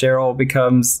not. Cheryl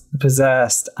becomes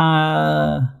possessed.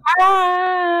 Why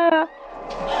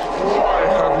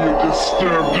have you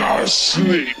disturbed our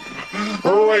sleep?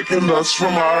 Awakened us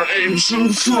from our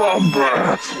ancient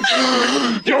slumber.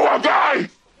 You will die!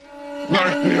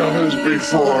 Like the others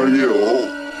before you.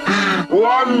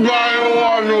 One by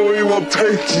one we will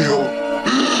take you.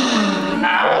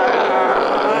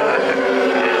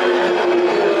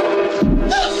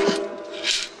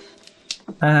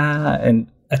 And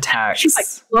attacks. She's like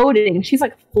floating. She's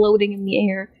like floating in the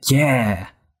air. Yeah.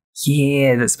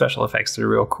 The special effects are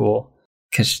real cool.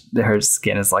 Because her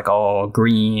skin is like all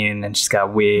green and she's got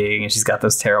a wig and she's got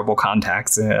those terrible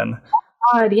contacts in.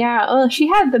 God, yeah. Oh, she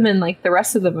had them in like the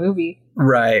rest of the movie.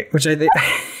 Right. Which I think.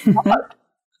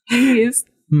 Jeez.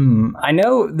 I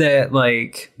know that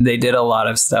like they did a lot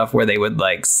of stuff where they would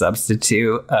like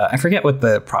substitute. I forget what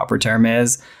the proper term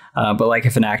is. But like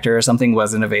if an actor or something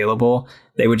wasn't available,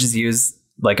 they would just use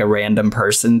like a random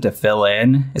person to fill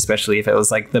in, especially if it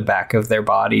was like the back of their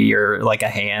body or like a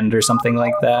hand or something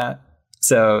like that.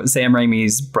 So Sam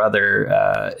Raimi's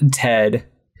brother, Ted,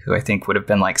 who I think would have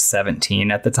been like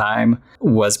 17 at the time,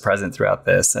 was present throughout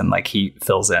this. And like he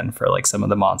fills in for like some of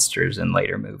the monsters in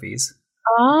later movies.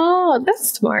 Oh,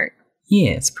 that's smart.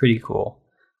 Yeah, it's pretty cool.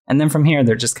 And then from here,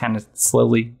 they're just kind of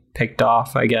slowly picked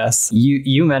off, I guess.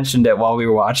 You mentioned it while we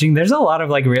were watching. There's a lot of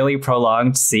like really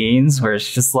prolonged scenes where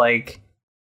it's just like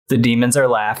the demons are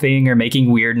laughing or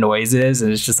making weird noises,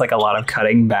 and it's just like a lot of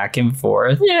cutting back and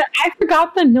forth. Yeah, I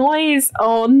forgot the noise.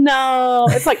 Oh no.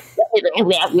 It's like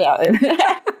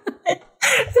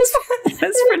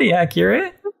That's pretty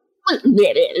accurate. I don't know,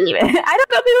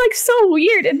 they're like so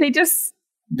weird, and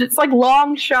it's like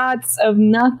long shots of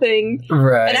nothing.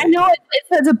 Right. And I know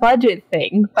it's a budget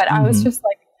thing, but I was just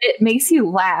like, it makes you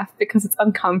laugh because it's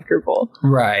uncomfortable.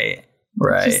 Right.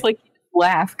 Just like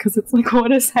laugh because it's like,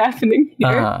 what is happening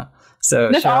here? So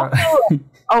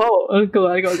Cheryl, go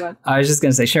on. I was just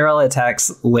gonna say Cheryl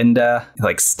attacks Linda,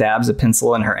 like stabs a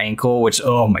pencil in her ankle, which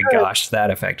oh my gosh, that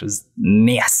effect was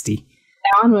nasty.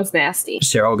 That one was nasty.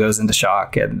 Cheryl goes into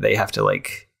shock, and they have to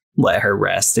like let her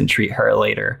rest and treat her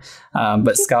later.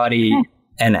 But Scotty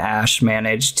and Ash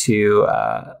manage to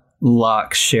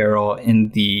lock Cheryl in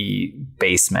the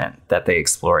basement that they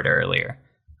explored earlier.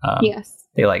 Yes.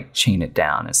 They like chain it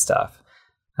down and stuff.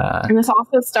 And this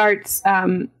also starts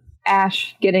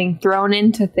Ash getting thrown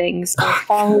into things or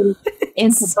falling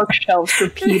into bookshelves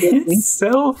repeatedly. It's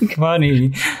so funny.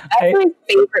 That's my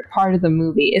favorite part of the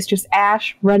movie. Is just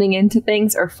Ash running into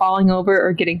things or falling over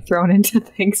or getting thrown into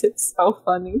things. It's so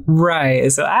funny.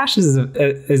 Right. So Ash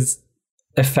is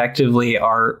effectively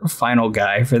our final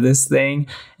guy for this thing.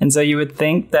 And so you would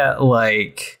think that,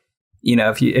 like, you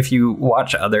know, if you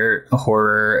watch other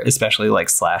horror, especially like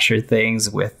slasher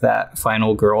things with that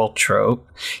final girl trope,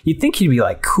 you'd think he'd be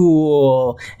like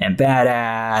cool and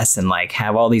badass and like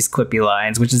have all these quippy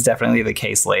lines, which is definitely the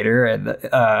case later.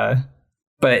 And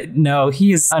but no,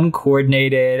 he is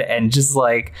uncoordinated and just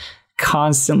like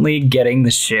constantly getting the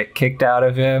shit kicked out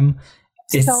of him.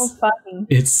 It's so funny.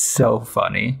 It's so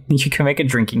funny. You can make a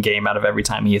drinking game out of every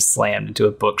time he is slammed into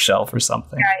a bookshelf or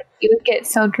something. Right. You would get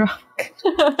so drunk.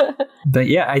 But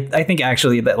yeah, I think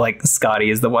actually that like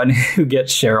Scotty is the one who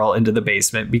gets Cheryl into the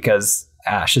basement because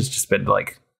Ash has just been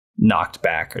like knocked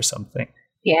back or something.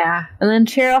 Yeah. And then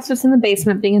Cheryl's just in the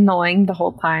basement being annoying the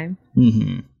whole time.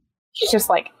 Mm-hmm. She's just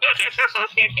like,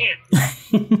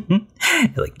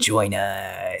 like, join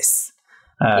us.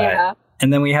 yeah.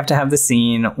 And then we have to have the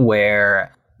scene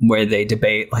where they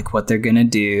debate like what they're gonna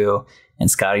do,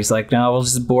 and Scotty's like, "No, we'll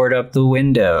just board up the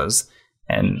windows."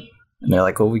 And they're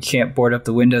like, "Well, we can't board up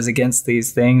the windows against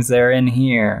these things. They're in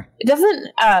here." Doesn't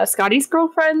Scotty's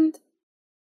girlfriend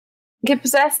get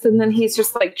possessed, and then he's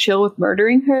just like chill with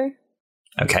murdering her?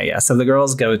 Okay, yeah. So the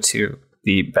girls go to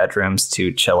the bedrooms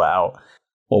to chill out.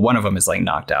 Well, one of them is like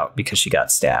knocked out because she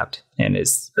got stabbed and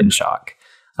is in shock.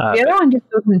 The other one just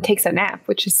goes and takes a nap,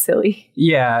 which is silly.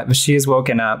 Yeah, but she is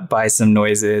woken up by some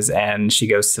noises, and she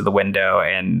goes to the window,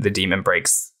 and the demon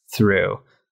breaks through,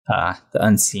 the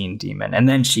unseen demon, and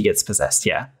then she gets possessed.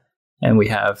 Yeah, and we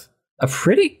have a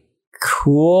pretty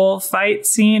cool fight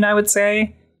scene, I would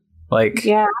say. Like,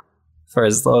 yeah, for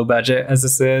as low budget as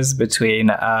this is,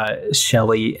 between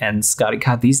Shelley and Scotty.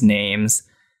 God, these names.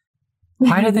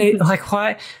 Why do they like?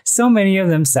 Why so many of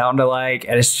them sound alike?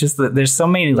 And it's just that there's so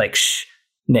many like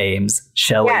names.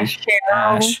 Shelley, Cheryl.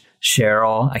 Ash,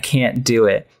 Cheryl. I can't do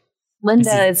it.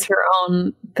 Linda is her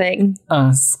own thing.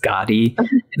 Scotty.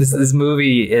 This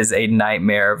movie is a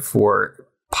nightmare for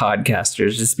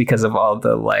podcasters just because of all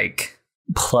the like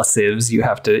plusives you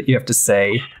have to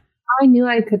say. I knew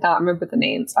I could not remember the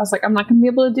names. I was like, I'm not going to be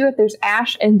able to do it. There's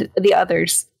Ash and the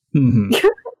others. Mm-hmm.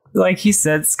 Like he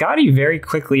said, Scotty very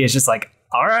quickly is just like,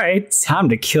 all right, time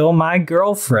to kill my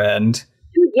girlfriend.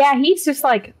 Yeah, he's just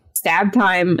like stab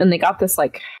time, and they got this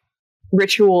like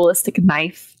ritualistic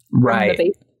knife. Right.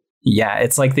 Yeah,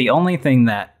 it's like the only thing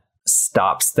that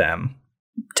stops them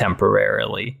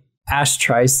temporarily. Ash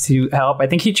tries to help. I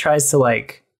think he tries to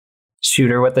like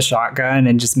shoot her with the shotgun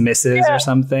and just misses or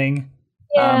something.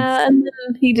 Yeah, and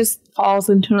then he just falls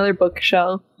into another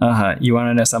bookshelf. You want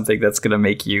to know something that's going to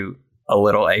make you a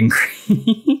little angry?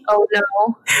 Oh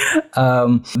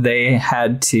no. They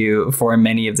had to, for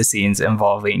many of the scenes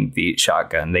involving the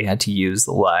shotgun, they had to use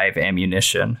live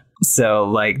ammunition. So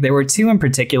like there were two in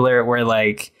particular where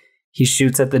like he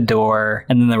shoots at the door,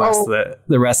 and then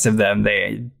the rest of them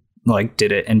they like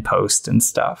did it in post and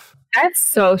stuff. That's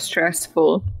so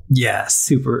stressful. Yeah,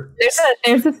 super.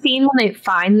 There's a scene when they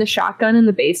find the shotgun in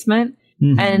the basement,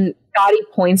 and Scotty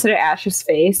points it at Ash's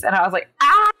face, and I was like,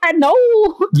 no.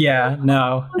 Yeah,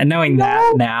 no. And knowing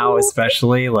that now,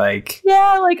 especially, like...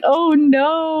 Yeah, like, oh,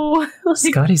 no. Like,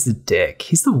 Scotty's a dick.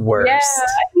 He's the worst. Yeah,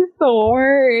 he's the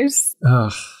worst.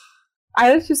 Ugh.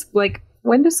 I was just like,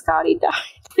 when does Scotty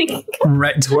die?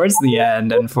 Right towards the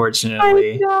end,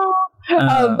 unfortunately. I know.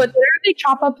 But whenever they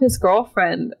chop up his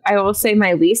girlfriend, I will say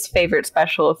my least favorite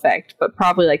special effect, but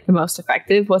probably like the most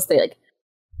effective, was they like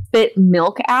spit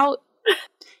milk out.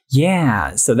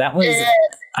 Yeah, so that was,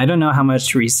 I don't know how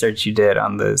much research you did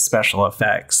on the special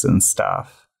effects and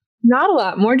stuff. Not a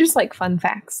lot, more just like fun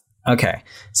facts. Okay,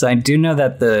 so I do know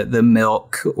that the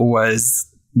milk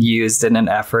was used in an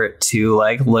effort to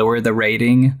like lower the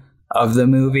rating of the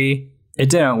movie.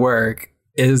 It didn't work.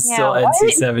 It was still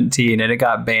NC-17 and it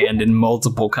got banned in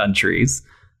multiple countries.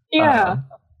 Yeah.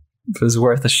 It was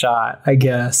worth a shot, I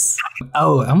guess.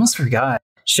 Oh, I almost forgot.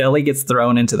 Shelly gets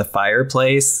thrown into the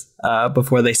fireplace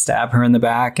before they stab her in the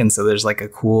back. And so there's like a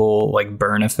cool like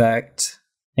burn effect.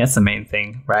 That's the main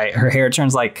thing, right? Her hair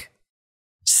turns like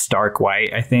stark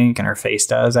white, I think, and her face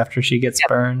does after she gets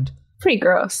burned. Pretty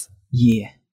gross. Yeah,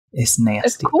 it's nasty.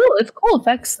 It's cool. It's cool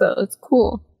effects, though. It's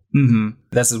cool. Mm-hmm.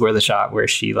 This is where the shot where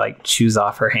she like chews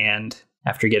off her hand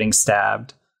after getting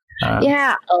stabbed.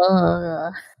 Yeah.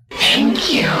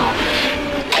 Thank you.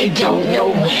 I don't know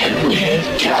what I would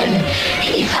have done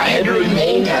if I had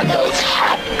remained on those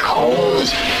hot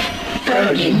coals,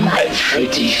 burning my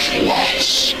pretty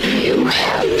flesh. You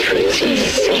have pretty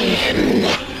skin.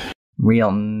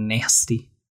 Real nasty.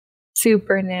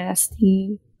 Super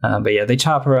nasty. But yeah, they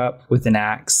chop her up with an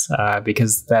axe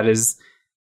because that is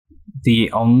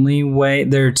the only way.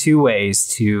 There are two ways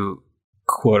to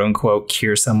quote unquote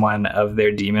cure someone of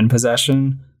their demon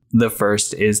possession. The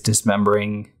first is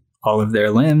dismembering all of their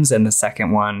limbs, and the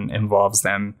second one involves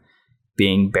them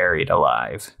being buried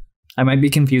alive. I might be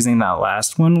confusing that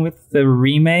last one with the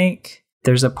remake.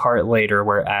 There's a part later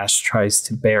where Ash tries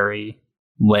to bury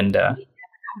Linda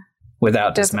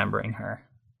without dismembering her.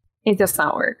 It does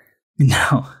not work.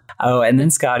 No. Oh, and then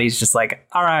Scotty's just like,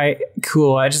 all right,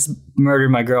 cool. I just murdered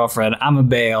my girlfriend. I'm a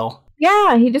bail.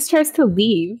 Yeah, he just tries to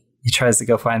leave. He tries to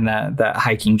go find that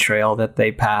hiking trail that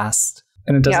they passed.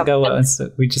 And it doesn't go well. And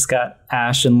so we just got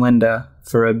Ash and Linda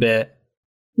for a bit.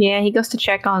 Yeah, he goes to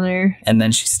check on her. And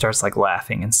then she starts like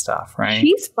laughing and stuff, right?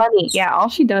 She's funny. Yeah, all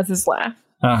she does is laugh.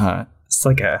 Uh-huh. It's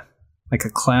like a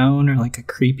clown or like a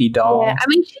creepy doll. Yeah, I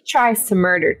mean, she tries to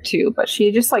murder too, but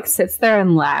she just like sits there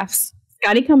and laughs.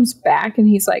 Scotty comes back and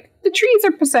he's like, the trees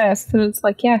are possessed. And it's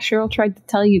like, yeah, Cheryl tried to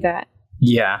tell you that.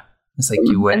 Yeah. It's like,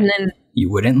 you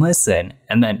wouldn't listen.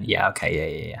 And then, yeah,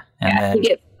 And then he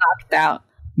gets knocked out.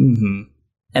 Mm-hmm.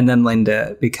 And then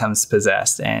Linda becomes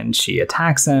possessed and she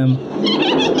attacks him.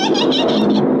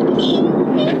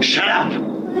 Shut up!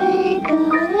 We're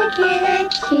gonna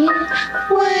get you.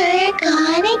 We're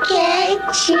gonna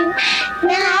get you.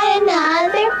 Not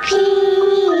another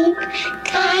peep.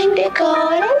 Time to go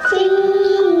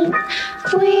to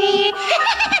sleep.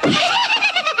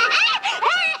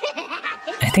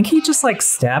 I think he just like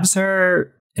stabs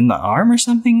her in the arm or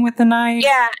something with the knife.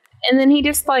 Yeah, and then he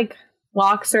just like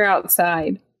locks her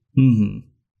outside. Mm-hmm.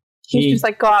 He's just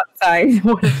like, go outside.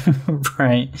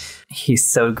 Right. He's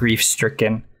so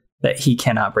grief-stricken that he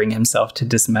cannot bring himself to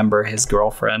dismember his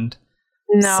girlfriend.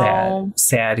 No.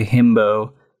 Sad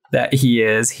himbo that he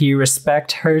is. He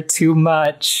respects her too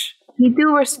much. He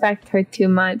do respect her too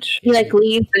much. He like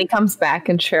leaves and he comes back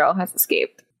and Cheryl has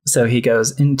escaped. So he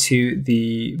goes into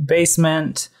the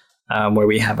basement where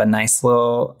we have a nice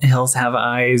little Hills Have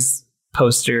Eyes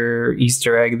poster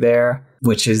Easter egg there,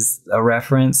 which is a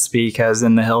reference because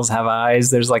in The Hills Have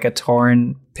Eyes, there's like a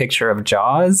torn picture of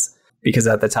Jaws, because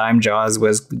at the time Jaws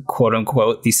was quote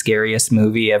unquote the scariest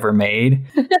movie ever made.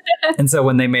 And so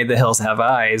when they made The Hills Have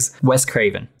Eyes, Wes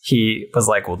Craven, he was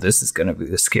like, well, this is going to be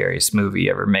the scariest movie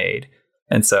ever made.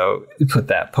 And so he put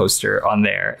that poster on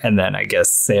there. And then I guess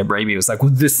Sam Raimi was like,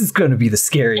 well, this is going to be the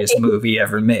scariest movie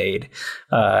ever made.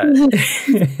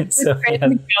 So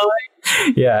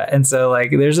yeah. And so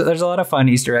like there's a lot of fun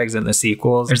Easter eggs in the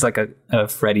sequels. There's like a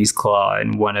Freddy's claw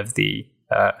in one of the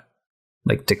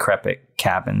like decrepit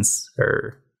cabins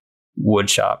or wood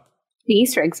shop. The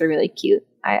Easter eggs are really cute.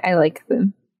 I like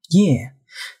them. Yeah.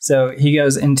 So he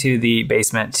goes into the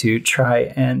basement to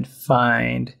try and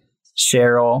find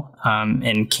Cheryl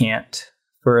and can't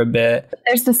for a bit.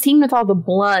 There's the scene with all the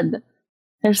blood.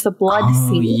 There's the blood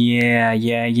scene. Yeah.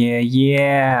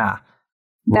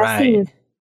 That scene is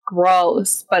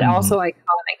gross, but also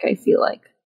iconic, I feel like.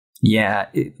 Yeah,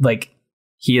 like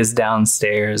he is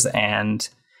downstairs and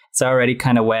it's already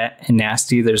kind of wet and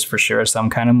nasty. There's for sure some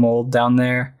kind of mold down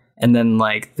there. And then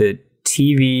like the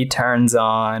TV turns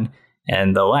on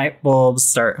and the light bulbs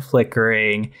start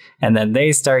flickering, and then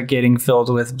they start getting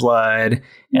filled with blood. And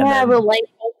yeah, the light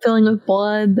bulb filling with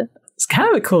blood. It's kind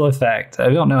of a cool effect. I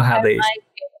don't know how they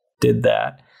did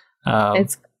that.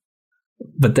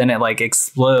 But then it like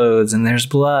explodes and there's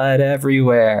blood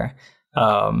everywhere.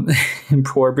 And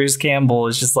poor Bruce Campbell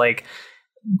is just like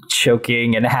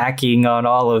choking and hacking on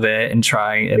all of it and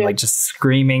trying and like just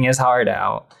screaming his heart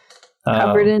out.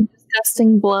 Covered in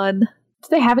disgusting blood. Do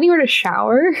they have anywhere to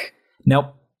shower?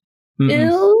 Nope.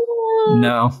 Ew.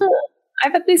 No. I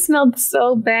bet they smelled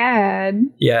so bad.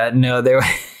 Yeah, no, they were.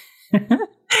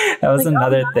 That was like,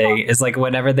 another thing. Is like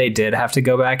whenever they did have to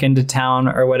go back into town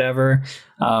or whatever,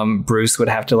 Bruce would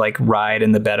have to like ride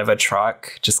in the bed of a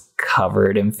truck just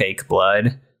covered in fake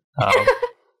blood,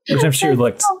 which I'm sure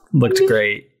looked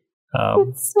great.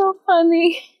 It's so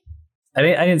funny. I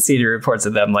didn't see any reports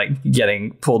of them like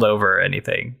getting pulled over or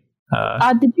anything.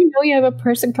 Did you know you have a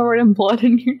person covered in blood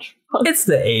in your truck? It's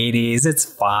the 80s. It's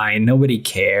fine. Nobody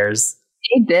cares.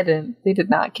 They didn't. They did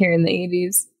not care in the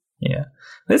 80s. Yeah.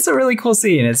 It's a really cool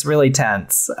scene. It's really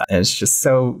tense. It's just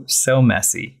so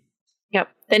messy. Yep.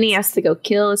 Then he has to go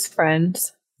kill his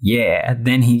friends. Yeah.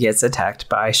 Then he gets attacked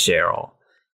by Cheryl,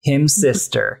 him's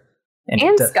sister.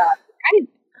 And Scott, right?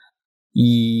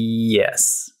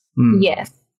 Yes.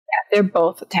 Yes. Yeah, they're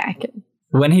both attacking.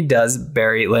 When he does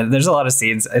bury Linda, there's a lot of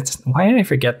scenes. Why did I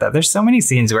forget that? There's so many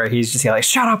scenes where he's just like,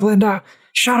 "Shut up, Linda!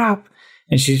 Shut up!"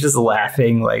 And she's just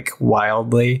laughing like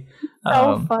wildly.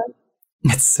 So fun.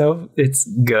 It's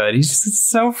good. He's just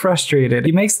so frustrated.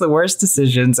 He makes the worst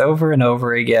decisions over and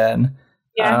over again.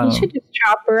 Yeah, he should just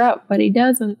chop her up, but he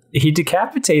doesn't. He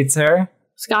decapitates her.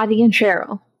 Scotty and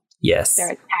Cheryl. Yes.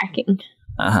 They're attacking.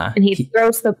 Uh-huh. And he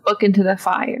throws the book into the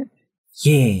fire.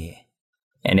 Yeah.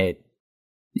 And it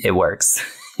works.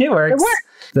 It works.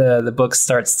 The book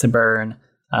starts to burn,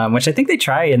 which I think they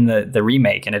try in the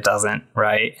remake and it doesn't,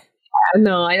 right?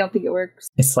 No, I don't think it works.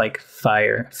 It's like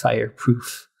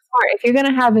fireproof. Or if you're going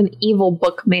to have an evil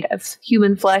book made of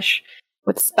human flesh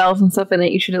with spells and stuff in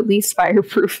it, you should at least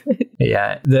fireproof it.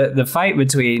 Yeah. The fight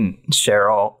between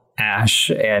Cheryl,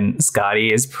 Ash, and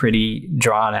Scotty is pretty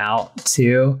drawn out,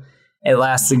 too. It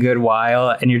lasts a good while,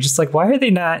 and you're just like, why are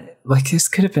they not... Like, this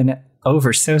could have been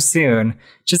over so soon.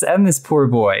 Just end this poor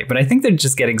boy. But I think they're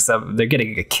just getting they're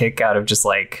getting a kick out of just,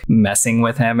 like, messing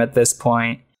with him at this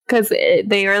point. Because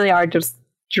they really are just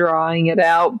drawing it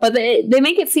out, but they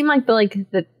make it seem like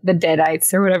the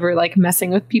Deadites or whatever, like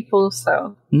messing with people.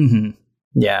 So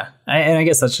yeah, and I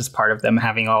guess that's just part of them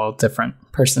having all different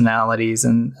personalities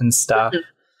and stuff.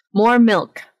 More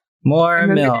milk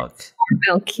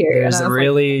here. There's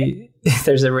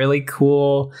there's a really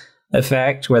cool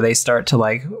effect where they start to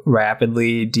like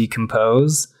rapidly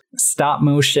decompose. Stop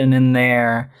motion in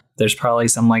there. There's probably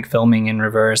some like filming in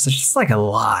reverse. There's just like a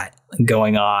lot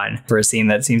going on for a scene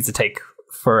that seems to take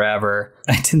forever.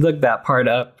 I did look that part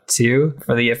up too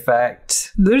for the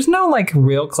effect. There's no like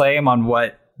real claim on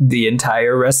what the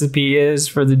entire recipe is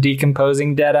for the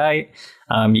decomposing deadite.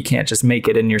 You can't just make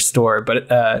it in your store, but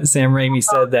Sam Raimi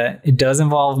said that it does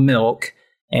involve milk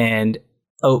and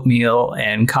oatmeal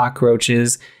and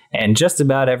cockroaches and just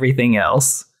about everything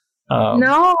else.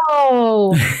 No.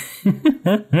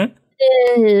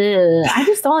 I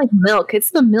just don't like milk.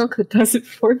 It's the milk that does it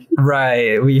for me.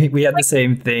 Right. We had the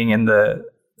same thing in the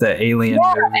Alien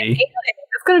movie.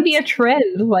 It's going to be a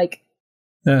trend. Like,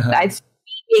 it's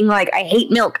being like, I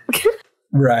hate milk.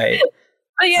 Right.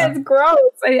 But yeah, it's gross.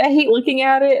 I hate looking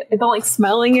at it. I don't like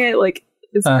smelling it. Like,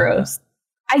 it's gross.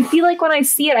 I feel like when I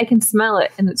see it, I can smell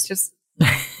it, and it's just...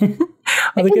 Well,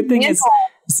 the good thing is,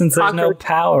 since there's no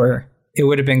power, it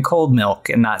would have been cold milk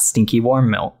and not stinky warm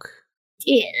milk.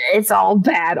 Yeah, it's all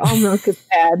bad. All milk is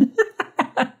bad.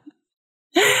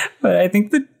 But I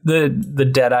think the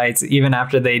Deadites, even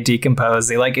after they decompose,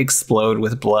 they like explode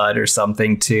with blood or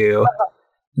something too.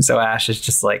 So Ash is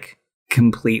just like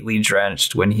completely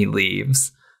drenched when he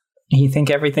leaves. You think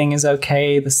everything is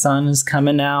okay. The sun is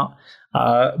coming out.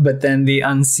 But then the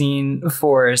unseen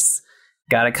force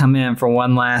got to come in for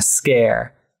one last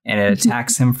scare, and it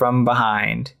attacks him from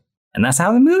behind. And that's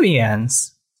how the movie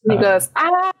ends. He goes,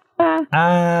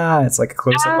 it's like a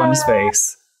close-up on his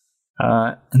face.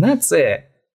 And that's it.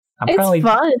 It's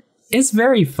fun. It's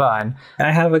very fun.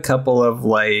 I have a couple of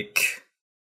like,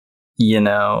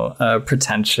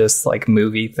 pretentious like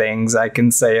movie things I can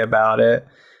say about it.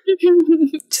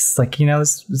 Just like,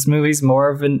 this movie's more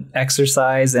of an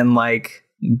exercise in like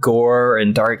gore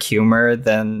and dark humor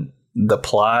than the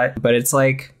plot, but it's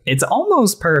like, it's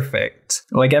almost perfect.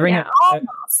 Like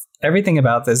everything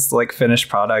about this like finished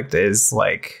product is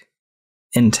like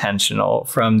intentional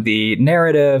from the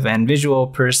narrative and visual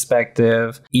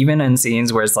perspective, even in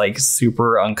scenes where it's like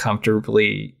super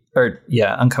uncomfortably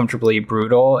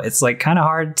brutal. It's like kind of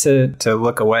hard to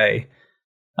look away.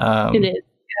 It is.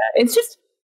 Yeah. It's just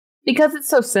because it's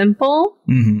so simple.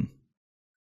 Mm-hmm.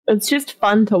 It's just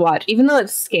fun to watch, even though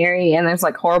it's scary and there's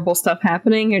like horrible stuff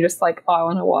happening. You're just like, oh, I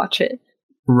want to watch it.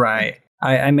 Right.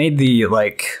 I made the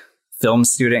like film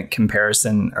student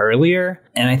comparison earlier,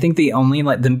 and I think the only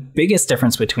like the biggest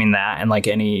difference between that and like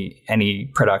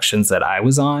any productions that I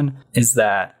was on is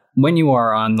that when you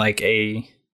are on like a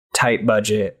tight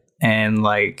budget and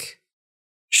like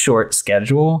short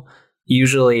schedule,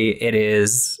 usually it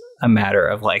is a matter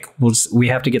of like, we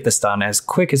have to get this done as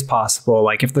quick as possible.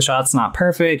 Like if the shot's not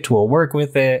perfect, we'll work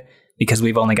with it because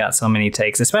we've only got so many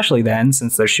takes, especially then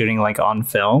since they're shooting like on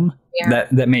film. Yeah.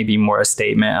 That may be more a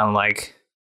statement on like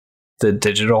the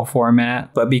digital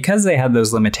format. But because they had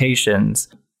those limitations,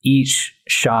 each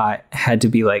shot had to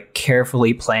be like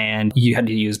carefully planned. You had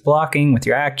to use blocking with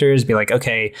your actors, be like,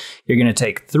 okay, you're going to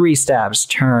take 3 steps,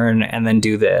 turn, and then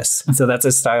do this. And so that's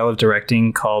a style of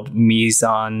directing called mise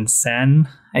en scène,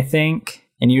 I think,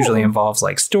 and usually involves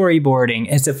like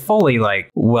storyboarding. It's a fully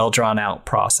like well drawn out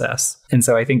process. And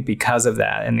so I think because of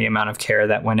that and the amount of care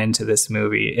that went into this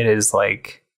movie, it is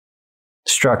like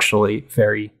structurally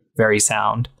very, very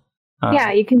sound.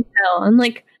 Yeah, you can tell. And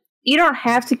like, you don't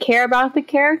have to care about the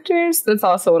characters. That's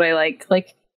also what I like.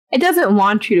 Like, it doesn't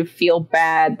want you to feel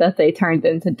bad that they turned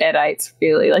into Deadites,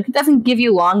 really. Like, it doesn't give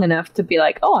you long enough to be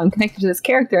like, oh, I'm connected to this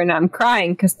character and I'm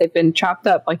crying because they've been chopped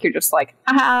up. Like, you're just like,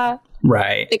 haha.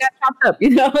 Right. They got chopped up, you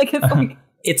know? Like, it's like...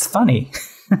 It's funny.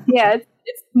 Yeah,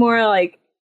 it's more like,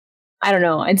 I don't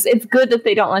know. It's good that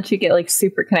they don't let you get, like,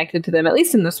 super connected to them, at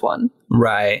least in this one.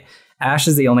 Right. Ash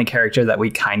is the only character that we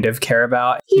kind of care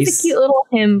about. He's a cute little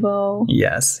himbo.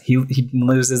 Yes, he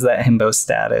loses that himbo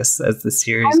status as the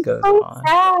series goes on.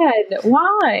 Sad.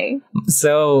 Why?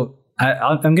 So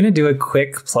I'm going to do a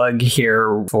quick plug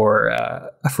here for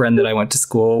a friend that I went to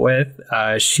school with.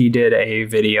 She did a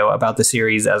video about the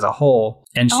series as a whole,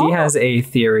 and she has a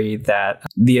theory that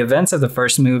the events of the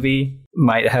first movie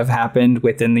might have happened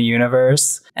within the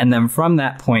universe, and then from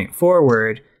that point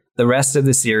forward, the rest of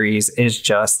the series is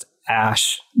just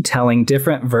Ash telling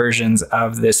different versions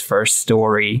of this first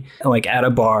story, like at a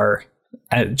bar,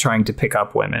 trying to pick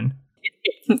up women.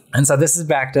 And so this is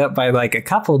backed up by like a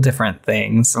couple different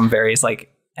things, some various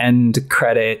like end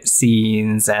credit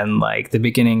scenes and like the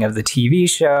beginning of the TV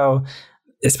show.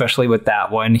 Especially with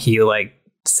that one, he like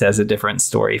says a different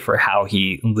story for how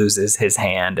he loses his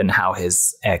hand and how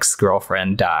his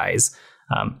ex-girlfriend dies.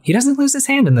 He doesn't lose his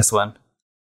hand in this one.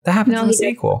 That happens in the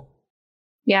sequel.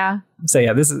 Yeah. So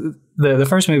yeah, this is the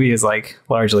first movie is like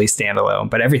largely standalone,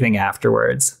 but everything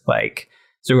afterwards, like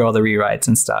through all the rewrites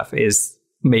and stuff, is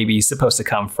maybe supposed to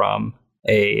come from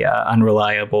a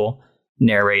unreliable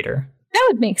narrator. That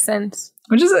would make sense.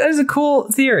 Which is a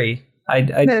cool theory.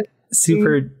 I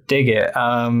super dig it.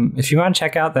 If you want to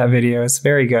check out that video, it's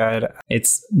very good.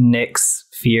 It's Nick's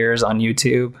Fears on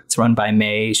YouTube. It's run by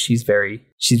May. She's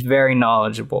very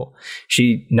knowledgeable.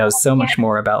 She knows so much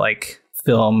more about like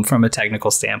film from a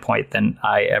technical standpoint than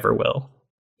I ever will.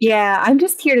 Yeah, I'm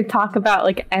just here to talk about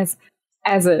like as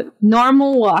a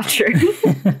normal watcher.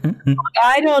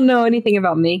 I don't know anything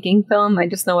about making film. I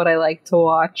just know what I like to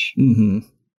watch. Mm-hmm.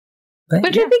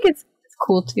 Which I think it's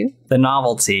cool too. The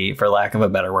novelty, for lack of a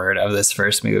better word, of this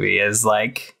first movie is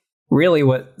like really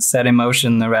what set in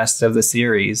motion the rest of the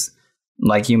series.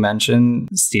 Like you mentioned,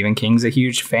 Stephen King's a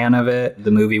huge fan of it. The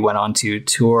movie went on to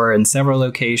tour in several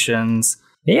locations.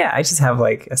 Yeah, I just have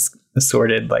like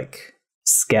assorted, like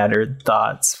scattered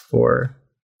thoughts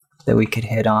that we could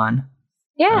hit on.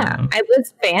 Yeah, I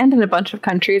was banned in a bunch of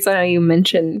countries. I know you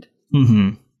mentioned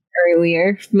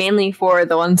earlier, mainly for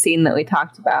the one scene that we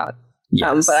talked about.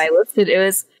 Yes. But I listed it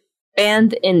was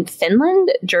banned in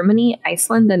Finland, Germany,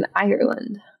 Iceland, and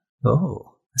Ireland.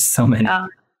 Oh, so many.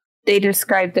 They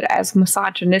described it as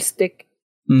misogynistic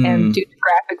and due to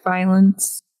graphic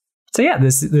violence. So yeah,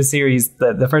 the series,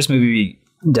 the first movie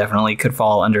definitely could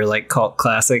fall under like cult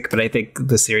classic, but I think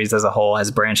the series as a whole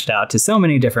has branched out to so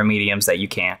many different mediums that you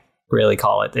can't really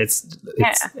call it. It's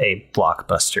a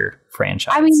blockbuster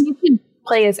franchise. I mean, you can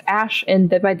play as Ash in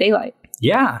Dead by Daylight.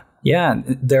 Yeah.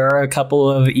 There are a couple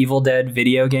of Evil Dead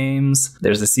video games.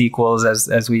 There's the sequels,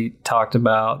 as we talked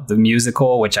about. The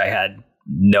musical, which I had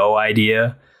no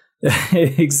idea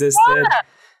existed.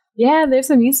 Yeah, there's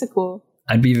a musical.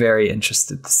 I'd be very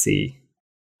interested to see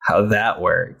how that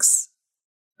works.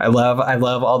 I love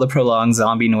all the prolonged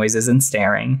zombie noises and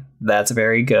staring. That's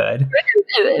very good.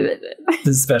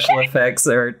 The special effects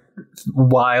are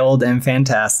wild and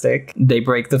fantastic. They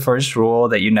break the first rule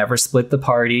that you never split the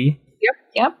party.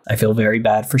 Yep. I feel very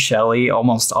bad for Shelley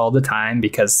almost all the time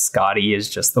because Scotty is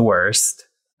just the worst.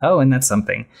 Oh, and that's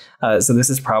something. So this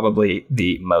is probably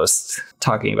the most,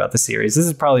 talking about the series, this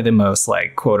is probably the most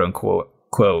like quote unquote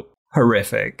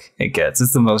horrific it gets.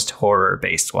 It's the most horror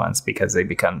based ones because they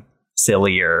become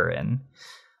sillier and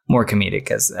more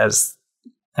comedic as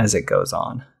it goes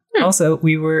on. Also,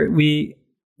 we were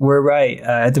right.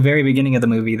 At the very beginning of the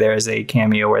movie, there is a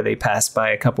cameo where they pass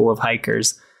by a couple of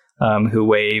hikers who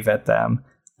wave at them.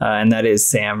 And that is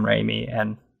Sam Raimi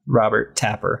and Robert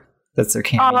Tapper That's their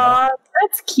cameo. Aw,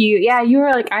 that's cute. Yeah, you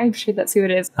were like, I'm sure that's who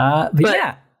it is. But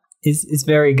yeah, it's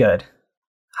very good.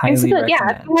 Highly recommend.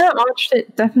 Yeah, if you haven't watched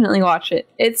it, definitely watch it.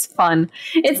 It's fun.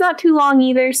 It's not too long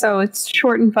either, so it's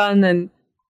short and fun, and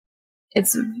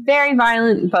it's very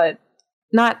violent, but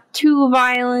not too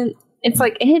violent. It's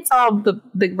like it hits all the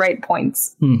right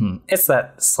points. Mm-hmm. It's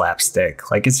that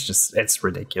slapstick. Like it's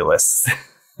ridiculous.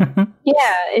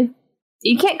 Yeah,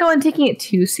 you can't go in taking it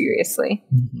too seriously.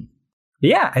 Mm-hmm.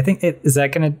 Yeah, I think is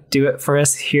that going to do it for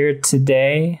us here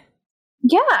today?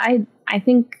 Yeah, I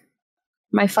think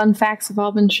my fun facts have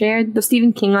all been shared. The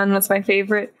Stephen King one was my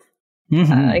favorite.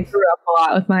 Mm-hmm. I grew up a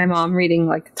lot with my mom reading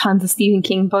like tons of Stephen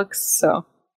King books, so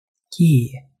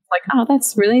yeah, like, oh,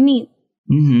 that's really neat.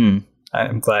 Mm-hmm.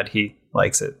 I'm glad he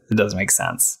likes it. It does make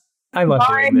sense. I love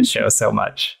doing this show so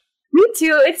much. Me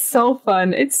too. It's so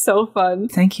fun. It's so fun.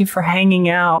 Thank you for hanging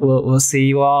out. We'll see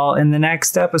you all in the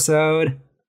next episode.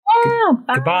 Yeah,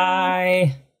 bye.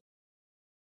 Goodbye.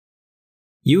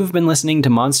 You have been listening to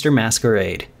Monster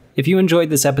Masquerade. If you enjoyed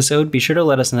this episode, be sure to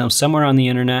let us know somewhere on the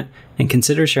internet and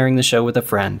consider sharing the show with a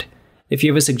friend. If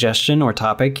you have a suggestion or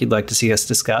topic you'd like to see us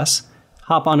discuss,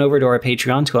 hop on over to our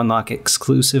Patreon to unlock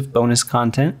exclusive bonus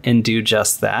content and do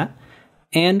just that.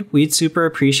 And we'd super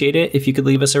appreciate it if you could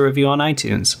leave us a review on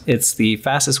iTunes. It's the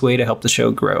fastest way to help the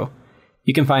show grow.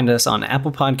 You can find us on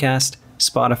Apple Podcast,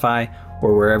 Spotify,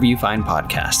 or wherever you find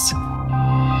podcasts.